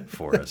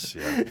for us.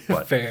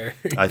 But fair.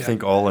 I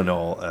think all in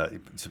all,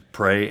 to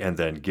pray and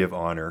then give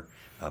honor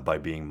by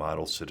being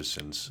model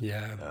citizens.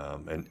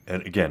 And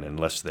again,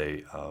 unless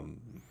they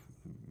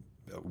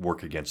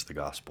work against the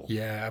gospel.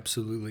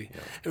 Absolutely.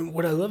 And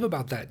what I love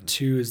about that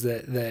too is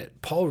that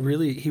Paul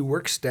really, he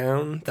works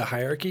down the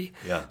hierarchy.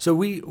 So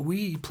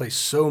we place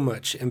so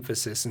much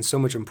emphasis and so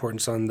much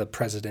importance on the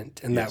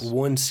president and that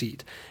one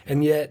seat.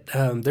 And yet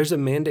there's a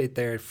mandate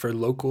there for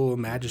local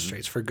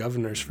magistrates, for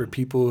governors, for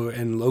people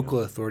in local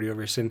authority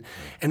over sin.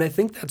 And I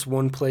think that's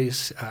one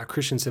place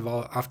Christians have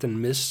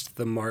often missed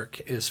the mark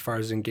as far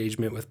as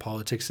engagement with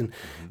politics. And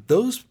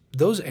those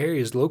those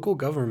areas, local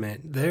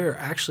government, there are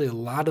actually a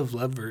lot of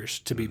levers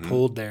to be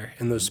pulled there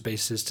in those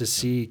spaces to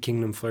see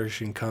kingdom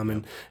flourishing come.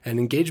 And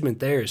engagement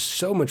there is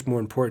so much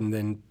more important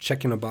than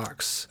checking a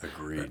box.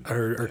 Agreed.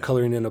 Or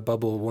coloring in a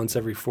bubble once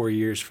every 4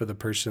 years for the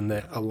person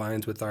that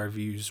aligns with our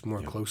views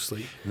more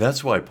closely. And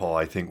that's why, Paul,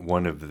 I think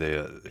one of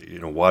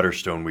the,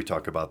 Waterstone, we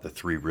talk about the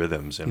 3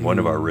 rhythms, and one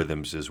of our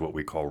rhythms is what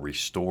we call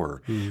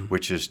restore,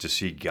 which is to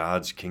see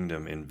God's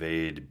kingdom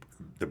invade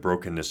the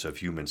brokenness of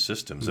human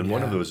systems. And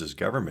one of those is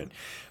government.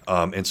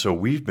 And so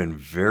we've been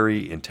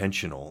very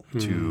intentional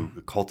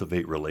to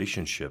cultivate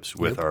relationships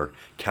with our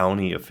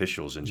county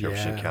officials in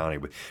Jefferson County,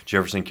 with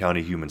Jefferson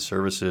County Human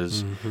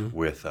Services,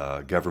 with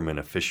government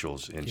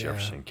officials in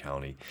Jefferson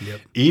County.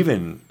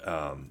 Even,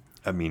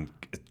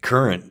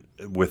 current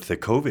with the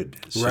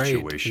COVID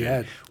situation.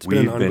 Right. It's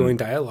been an ongoing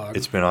dialogue.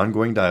 It's been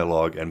ongoing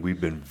dialogue, and we've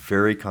been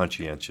very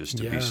conscientious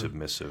to be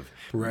submissive.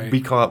 Right.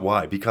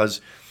 Why?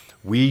 Because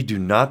we do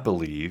not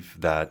believe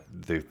that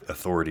the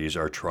authorities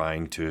are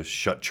trying to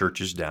shut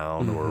churches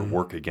down or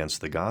work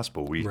against the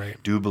gospel. We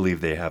do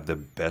believe they have the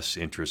best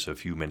interests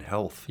of human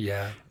health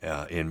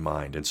in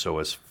mind. And so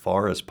as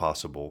far as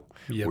possible,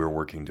 we're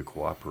working to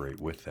cooperate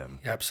with them.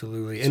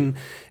 Absolutely. And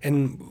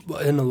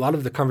a lot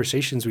of the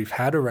conversations we've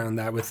had around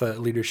that with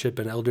leadership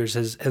and elders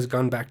has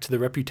gone back to the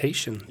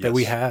reputation that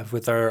we have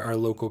with our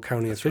local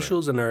county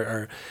officials. Right.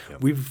 And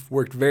we've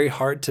worked very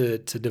hard to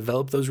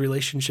develop those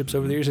relationships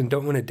over the years and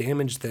don't want to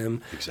damage them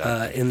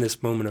in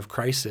this moment of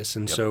crisis.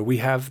 And so we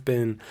have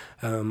been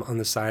on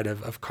the side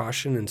of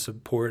caution and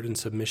support and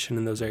submission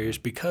in those areas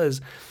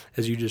because,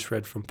 as you just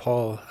read from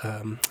Paul,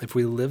 if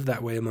we live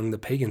that way among the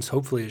pagans,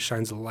 hopefully it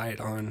shines a light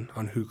on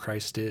who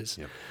Christ is,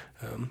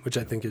 which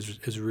I think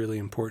is really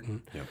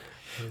important.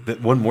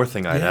 One more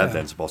thing I'd add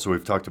then, Paul. So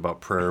we've talked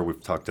about prayer,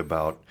 we've talked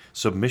about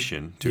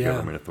submission to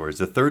government authorities.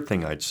 The third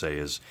thing I'd say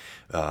is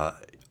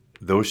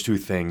those 2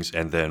 things,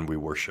 and then we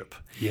worship.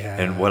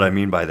 And what I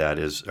mean by that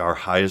is our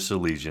highest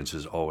allegiance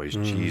is always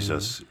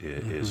Jesus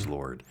is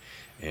Lord.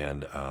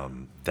 And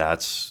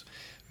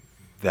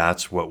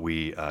that's what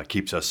we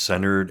keeps us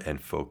centered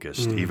and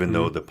focused, even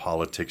though the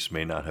politics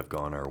may not have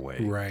gone our way.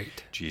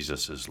 Right.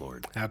 Jesus is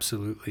Lord.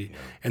 Absolutely.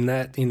 And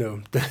that,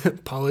 the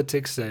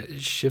politics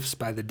shifts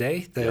by the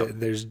day.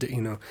 There's,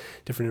 different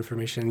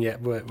information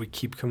yet, but we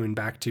keep coming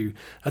back to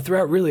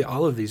throughout really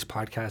all of these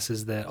podcasts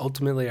is that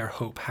ultimately our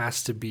hope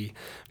has to be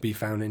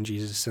found in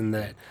Jesus, and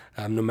that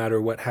no matter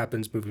what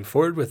happens moving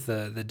forward with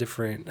the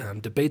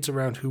different debates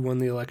around who won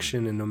the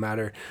election, and no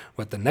matter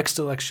what the next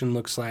election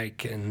looks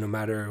like, and no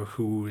matter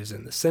who is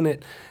in the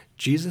Senate,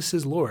 Jesus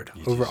is Lord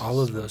over all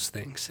of those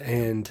things.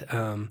 And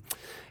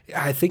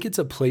I think it's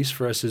a place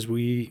for us as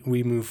we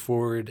move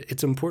forward.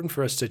 It's important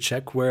for us to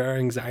check where our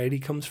anxiety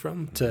comes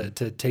from, to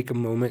take a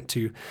moment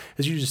to,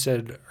 as you just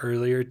said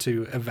earlier,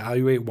 to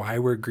evaluate why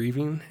we're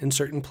grieving in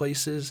certain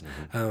places,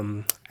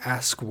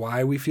 ask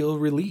why we feel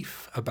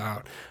relief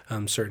about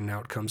certain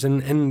outcomes.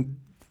 And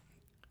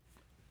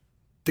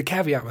the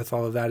caveat with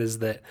all of that is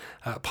that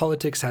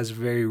politics has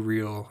very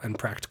real and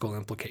practical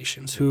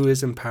implications. Who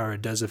is in power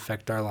does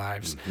affect our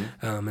lives.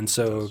 And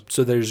so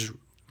there's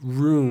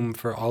room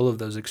for all of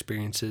those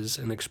experiences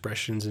and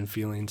expressions and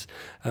feelings.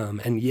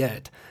 And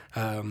yet,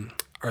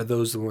 are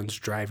those the ones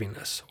driving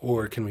us?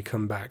 Or can we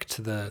come back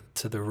to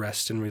the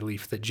rest and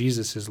relief that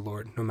Jesus is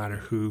Lord, no matter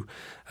who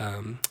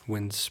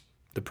wins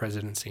the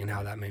presidency and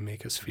how that may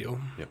make us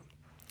feel?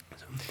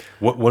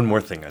 One more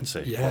thing I'd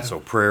say.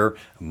 Also, prayer,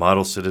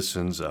 model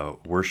citizens,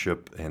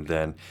 worship, and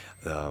then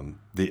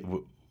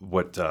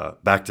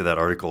back to that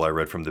article I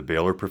read from the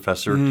Baylor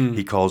professor,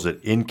 he calls it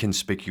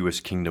inconspicuous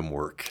kingdom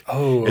work.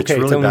 Oh, okay. It's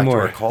really Tell back me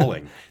more. to our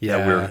calling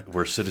that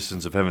we're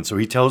citizens of heaven. So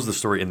he tells the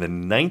story in the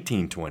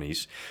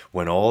 1920s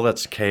when all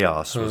that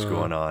chaos was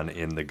going on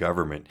in the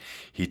government.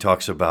 He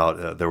talks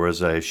about there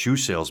was a shoe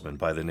salesman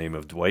by the name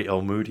of Dwight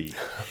L. Moody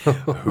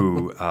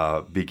who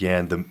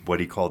began what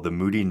he called the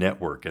Moody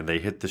Network, and they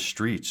hit the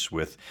streets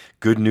with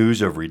good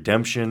news of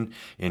redemption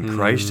in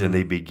Christ, and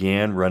they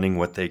began running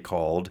what they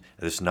called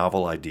this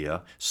novel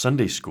idea,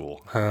 Sunday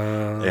school,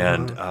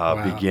 and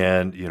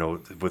began,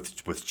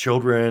 with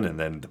children, and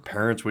then the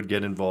parents would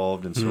get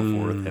involved and so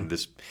forth, and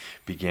this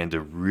began to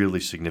really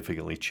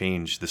significantly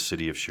change the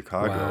city of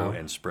Chicago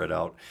and spread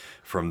out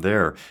from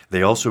there.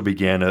 They also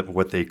began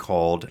what they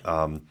called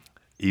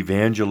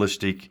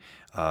evangelistic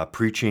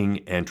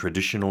preaching and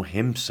traditional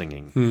hymn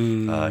singing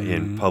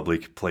in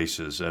public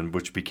places, and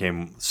which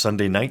became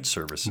Sunday night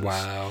services.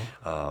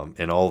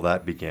 And all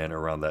that began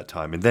around that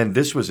time. And then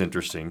this was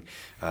interesting.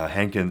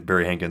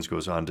 Barry Hankins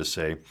goes on to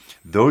say,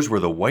 those were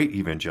the white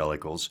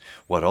evangelicals.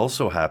 What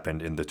also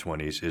happened in the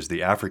 20s is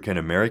the African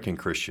American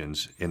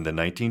Christians in the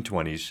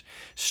 1920s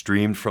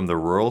streamed from the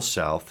rural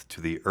South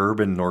to the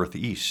urban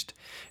Northeast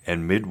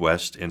and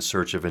Midwest in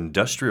search of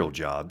industrial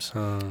jobs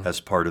as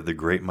part of the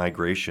Great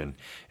Migration.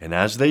 And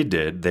as they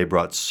did, they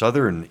brought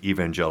Southern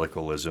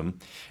evangelicalism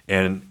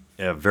and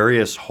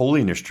various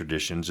holiness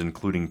traditions,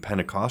 including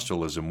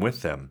Pentecostalism,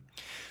 with them.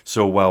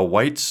 So while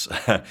whites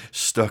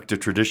stuck to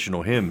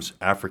traditional hymns,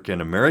 African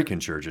American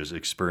churches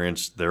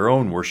experienced their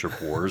own worship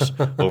wars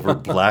over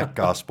black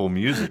gospel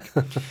music.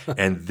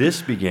 And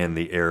this began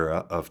the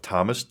era of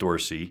Thomas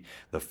Dorsey,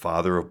 the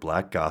father of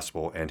black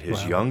gospel, and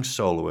his young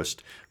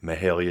soloist,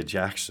 Mahalia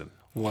Jackson.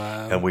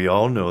 Wow. And we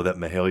all know that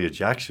Mahalia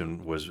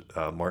Jackson was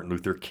Martin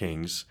Luther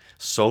King's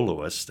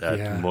soloist.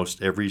 At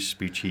most every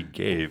speech he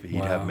gave,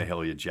 he'd have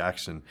Mahalia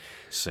Jackson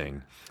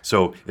sing.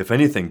 So if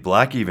anything,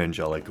 black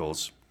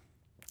evangelicals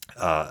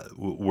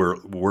were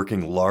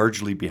working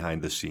largely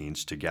behind the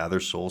scenes to gather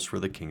souls for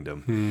the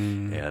kingdom,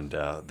 and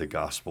the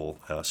gospel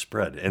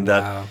spread. And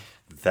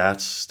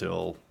that's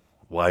still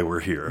why we're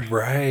here,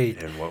 right?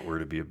 And what we're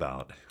to be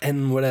about.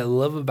 And what I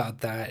love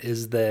about that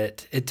is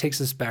that it takes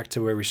us back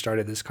to where we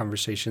started this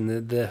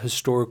conversation, the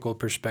historical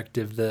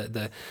perspective,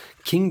 the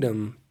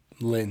kingdom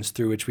lens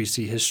through which we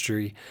see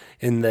history,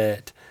 in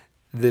that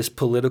this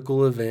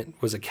political event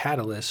was a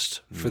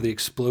catalyst for the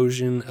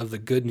explosion of the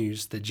good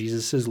news that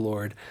Jesus is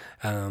Lord,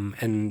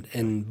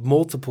 and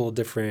multiple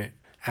different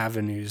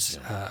avenues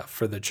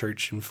for the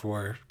church and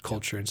for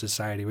culture and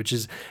society, which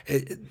is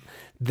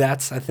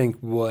that's, I think,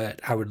 what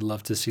I would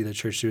love to see the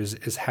church do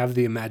is have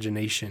the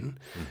imagination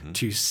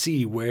to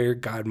see where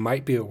God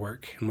might be at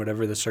work in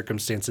whatever the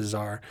circumstances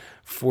are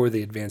for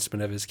the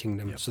advancement of his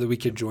kingdom, so that we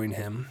could join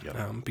him,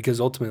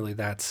 because ultimately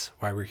that's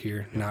why we're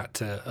here, not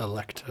to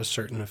elect a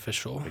certain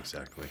official.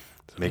 Exactly.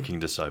 Making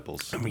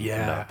disciples,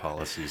 not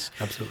policies.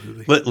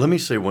 Absolutely. Let me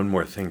say one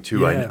more thing,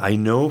 too. I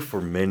know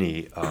for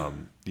many,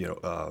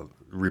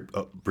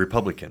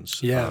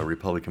 Republicans,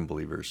 Republican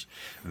believers,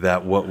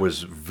 that what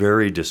was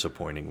very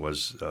disappointing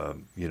was,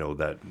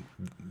 that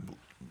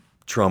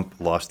Trump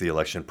lost the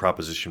election.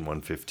 Proposition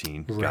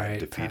 115 got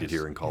defeated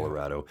here in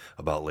Colorado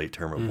about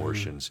late-term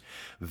abortions.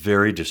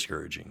 Very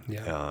discouraging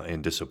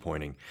and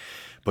disappointing.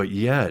 But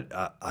yet,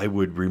 I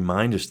would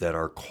remind us that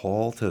our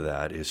call to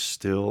that is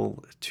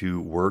still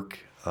to work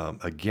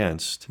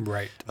against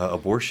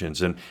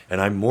abortions. And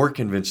I'm more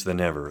convinced than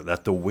ever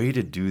that the way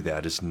to do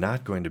that is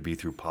not going to be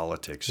through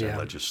politics and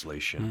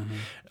legislation.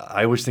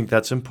 I always think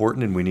that's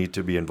important, and we need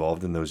to be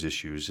involved in those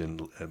issues.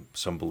 And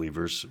some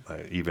believers,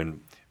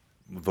 even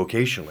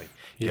vocationally,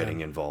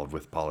 getting involved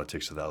with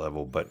politics at that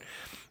level. But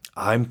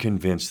I'm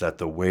convinced that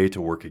the way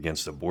to work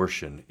against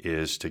abortion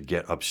is to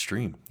get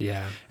upstream.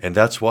 Yeah. And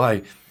that's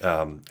why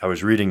I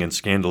was reading in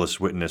Scandalous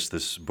Witness,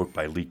 this book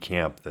by Lee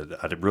Camp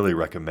that I'd really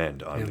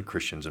recommend on the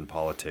Christians and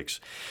politics.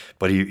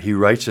 But he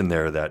writes in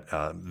there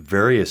that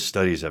various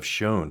studies have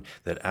shown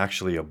that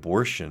actually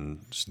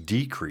abortions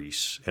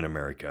decrease in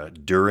America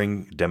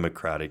during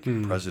Democratic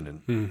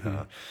president.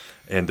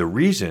 And the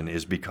reason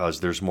is because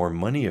there's more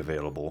money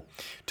available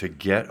to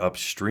get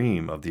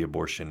upstream of the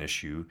abortion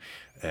issue,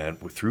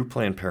 and through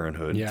Planned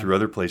Parenthood, through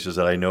other places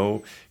that I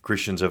know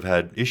Christians have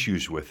had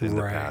issues with in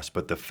the past.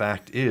 But the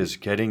fact is,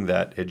 getting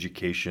that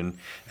education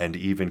and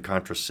even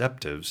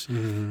contraceptives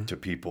to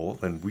people,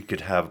 and we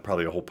could have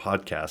probably a whole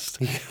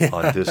podcast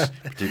on this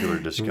particular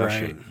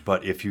discussion.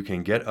 But if you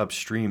can get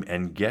upstream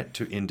and get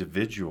to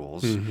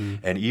individuals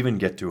and even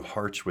get to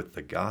hearts with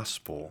the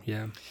gospel,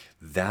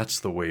 that's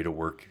the way to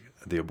work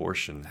the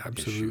abortion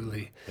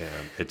issue. And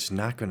it's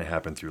not going to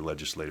happen through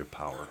legislative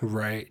power.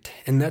 Right.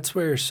 And that's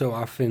where so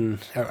often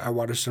at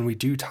Waterstone we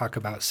do talk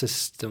about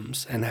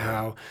systems and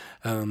how,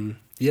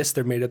 yes,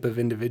 they're made up of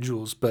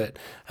individuals, but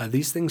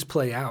these things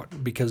play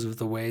out because of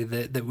the way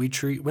that we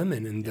treat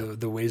women and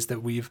the ways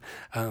that we've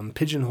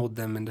pigeonholed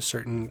them into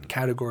certain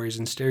categories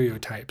and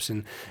stereotypes.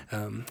 And,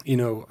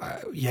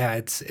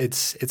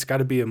 it's got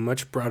to be a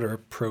much broader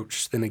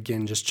approach than,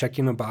 again, just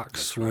checking a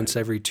box once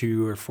every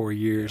 2 or 4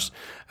 years.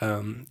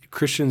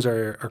 Christians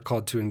are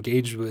called to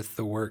engage with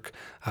the work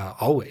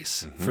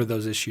always for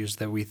those issues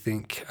that we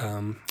think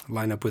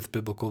line up with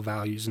biblical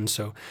values. And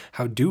so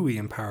how do we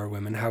empower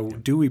women? How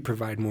do we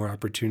provide more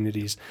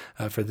opportunities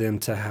for them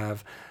to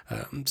have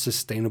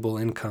sustainable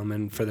income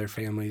and for their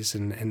families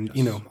and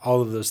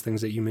all of those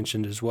things that you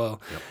mentioned as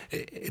well?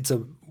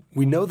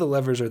 We know the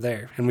levers are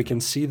there, and we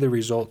can see the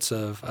results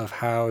of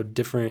how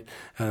different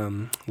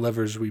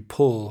levers we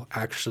pull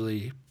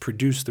actually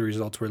produce the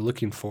results we're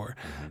looking for.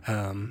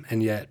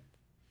 And yet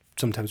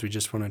sometimes we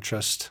just want to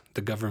trust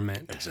the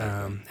government,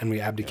 and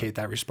we abdicate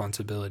that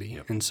responsibility.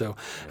 And so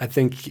I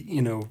think,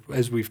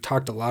 as we've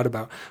talked a lot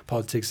about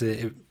politics,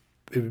 it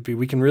would be,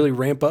 we can really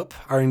ramp up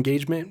our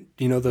engagement,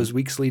 those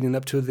weeks leading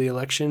up to the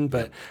election.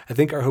 But I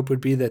think our hope would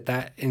be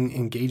that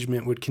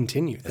engagement would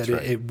continue,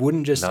 it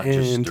wouldn't just not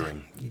end just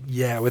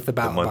during with the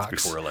ballot month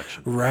box before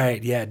election.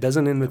 Right. Yeah. It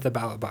doesn't end with the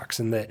ballot box.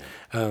 And that,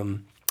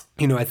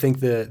 I think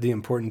the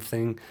important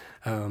thing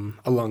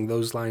along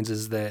those lines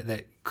is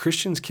that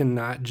Christians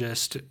cannot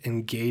just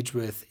engage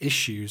with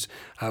issues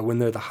when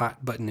they're the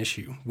hot button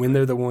issue, when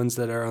they're the ones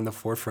that are on the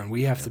forefront.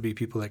 We have to be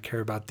people that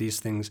care about these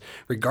things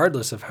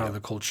regardless of how the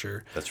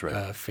culture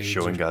fades.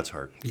 Showing God's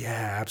heart.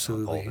 Yeah,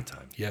 absolutely. All the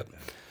time. Yep.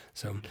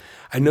 So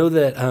I know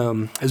that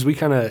as we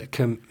kind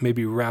of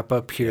maybe wrap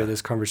up here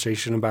this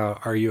conversation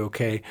about Are You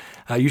Okay?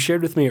 You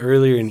shared with me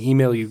earlier an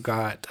email you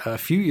got a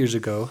few years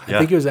ago. I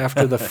think it was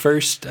after the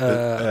first...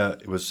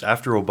 it was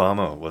after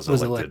Obama was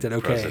elected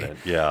president.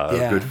 Yeah,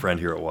 a good friend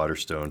here at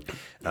Waterstone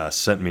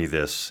sent me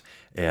this,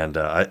 and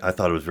I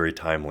thought it was very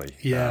timely.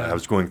 I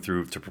was going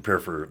through, to prepare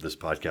for this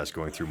podcast,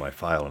 going through my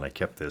file, and I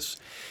kept this.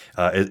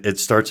 It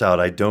starts out,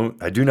 I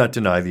do not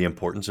deny the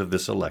importance of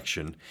this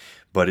election,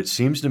 but it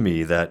seems to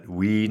me that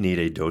we need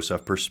a dose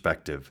of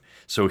perspective.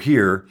 So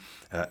here,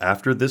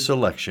 after this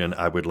election,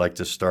 I would like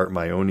to start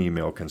my own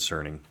email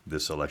concerning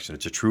this election.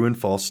 It's a true and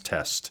false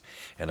test,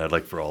 and I'd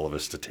like for all of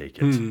us to take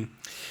it.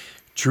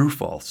 True,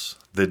 false.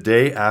 The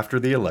day after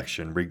the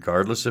election,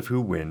 regardless of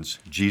who wins,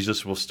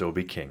 Jesus will still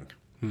be king.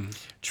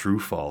 True,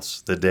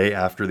 false. The day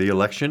after the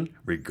election,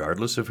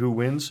 regardless of who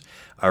wins,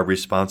 our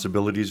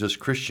responsibilities as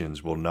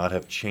Christians will not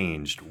have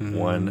changed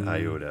one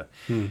iota.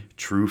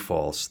 True,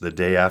 false. The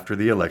day after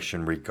the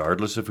election,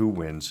 regardless of who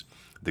wins,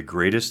 the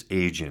greatest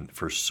agent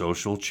for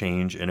social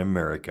change in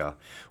America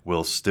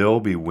will still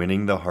be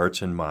winning the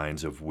hearts and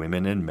minds of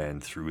women and men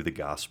through the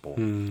gospel,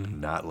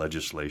 not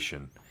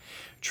legislation.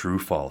 True,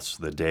 false.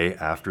 The day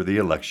after the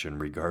election,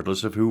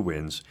 regardless of who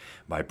wins,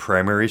 my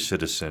primary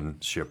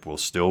citizenship will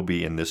still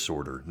be in this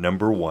order.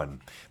 Number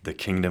 1, the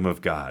kingdom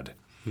of God.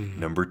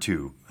 Number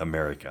 2,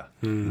 America,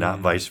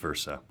 not vice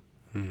versa.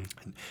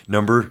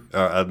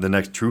 The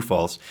next true,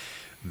 false.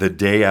 The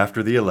day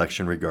after the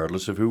election,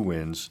 regardless of who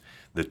wins,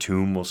 the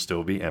tomb will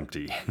still be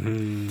empty.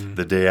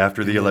 The day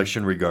after the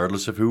election,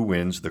 regardless of who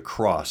wins, the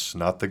cross,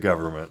 not the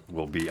government,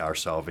 will be our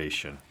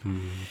salvation.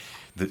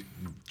 The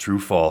true,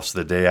 false.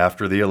 The day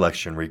after the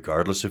election,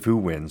 regardless of who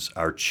wins,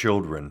 our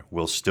children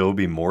will still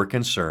be more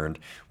concerned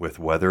with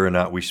whether or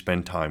not we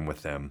spend time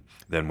with them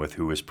than with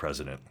who is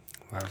president.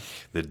 Wow.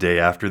 The day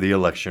after the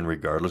election,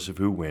 regardless of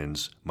who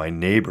wins, my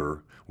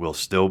neighbor will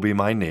still be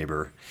my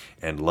neighbor,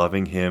 and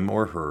loving him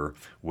or her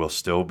will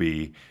still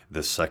be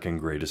the second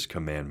greatest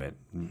commandment.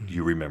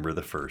 You remember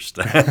the first.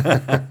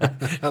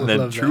 And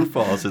then true,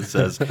 false, it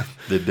says,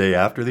 the day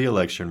after the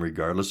election,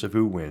 regardless of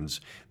who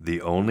wins,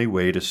 the only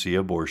way to see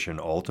abortion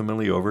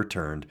ultimately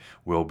overturned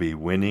will be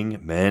winning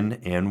men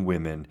and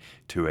women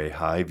to a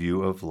high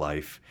view of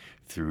life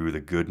through the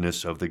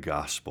goodness of the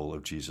gospel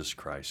of Jesus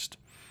Christ.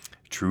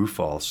 True,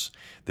 false.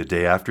 The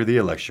day after the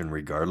election,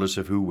 regardless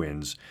of who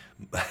wins,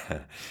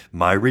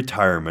 my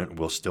retirement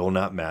will still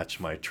not match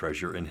my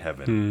treasure in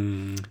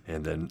heaven.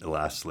 And then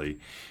lastly,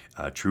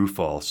 true,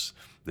 false.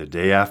 The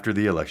day after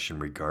the election,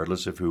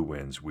 regardless of who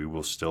wins, we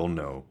will still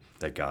know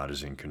that God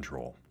is in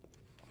control.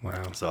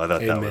 Wow. So I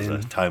thought that was a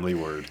timely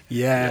word.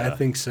 Yeah, I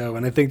think so.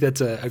 And I think that's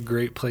a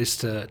great place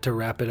to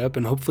wrap it up.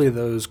 And hopefully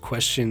those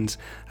questions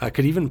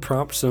could even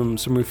prompt some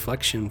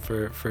reflection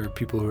for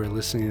people who are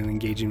listening and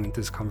engaging with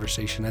this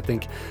conversation. I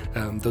think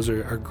those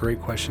are great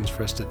questions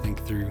for us to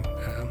think through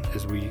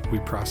as we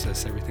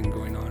process everything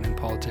going on in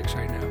politics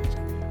right now. So,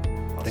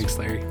 awesome. Thanks,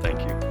 Larry.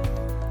 Thank you.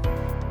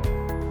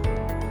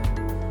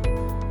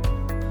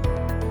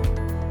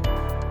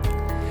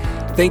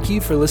 Thank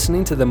you for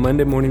listening to the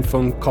Monday Morning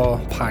Phone Call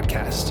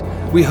podcast.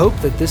 We hope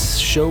that this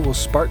show will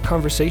spark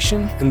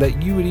conversation and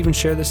that you would even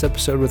share this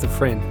episode with a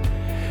friend.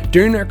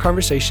 During our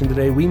conversation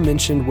today, we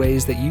mentioned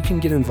ways that you can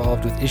get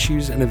involved with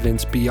issues and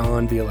events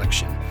beyond the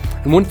election.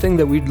 And one thing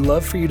that we'd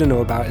love for you to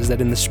know about is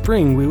that in the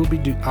spring, we will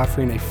be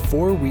offering a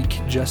 4-week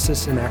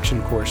Justice in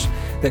Action course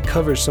that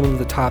covers some of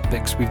the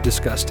topics we've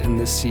discussed in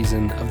this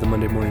season of the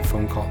Monday Morning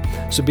Phone Call.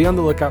 So be on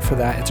the lookout for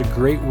that. It's a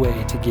great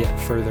way to get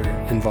further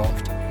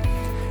involved.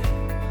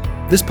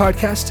 This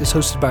podcast is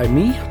hosted by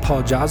me,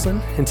 Paul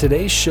Joslin, and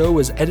today's show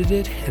was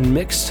edited and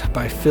mixed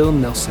by Phil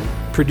Nelson,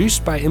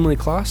 produced by Emily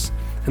Kloss,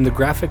 and the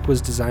graphic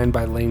was designed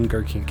by Lane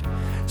Gerkink.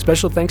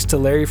 Special thanks to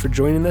Larry for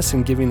joining us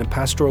and giving a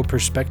pastoral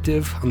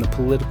perspective on the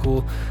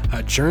political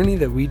journey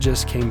that we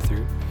just came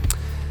through.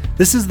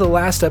 This is the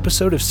last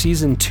episode of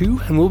Season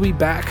 2, and we'll be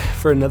back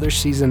for another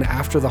season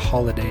after the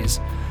holidays.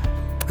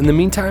 In the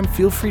meantime,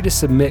 feel free to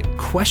submit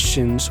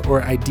questions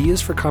or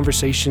ideas for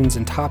conversations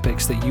and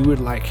topics that you would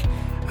like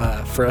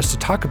for us to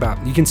talk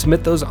about. You can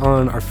submit those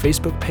on our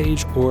Facebook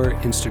page or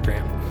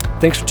Instagram.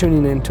 Thanks for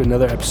tuning in to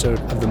another episode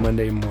of the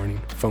Monday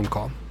Morning Phone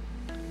Call.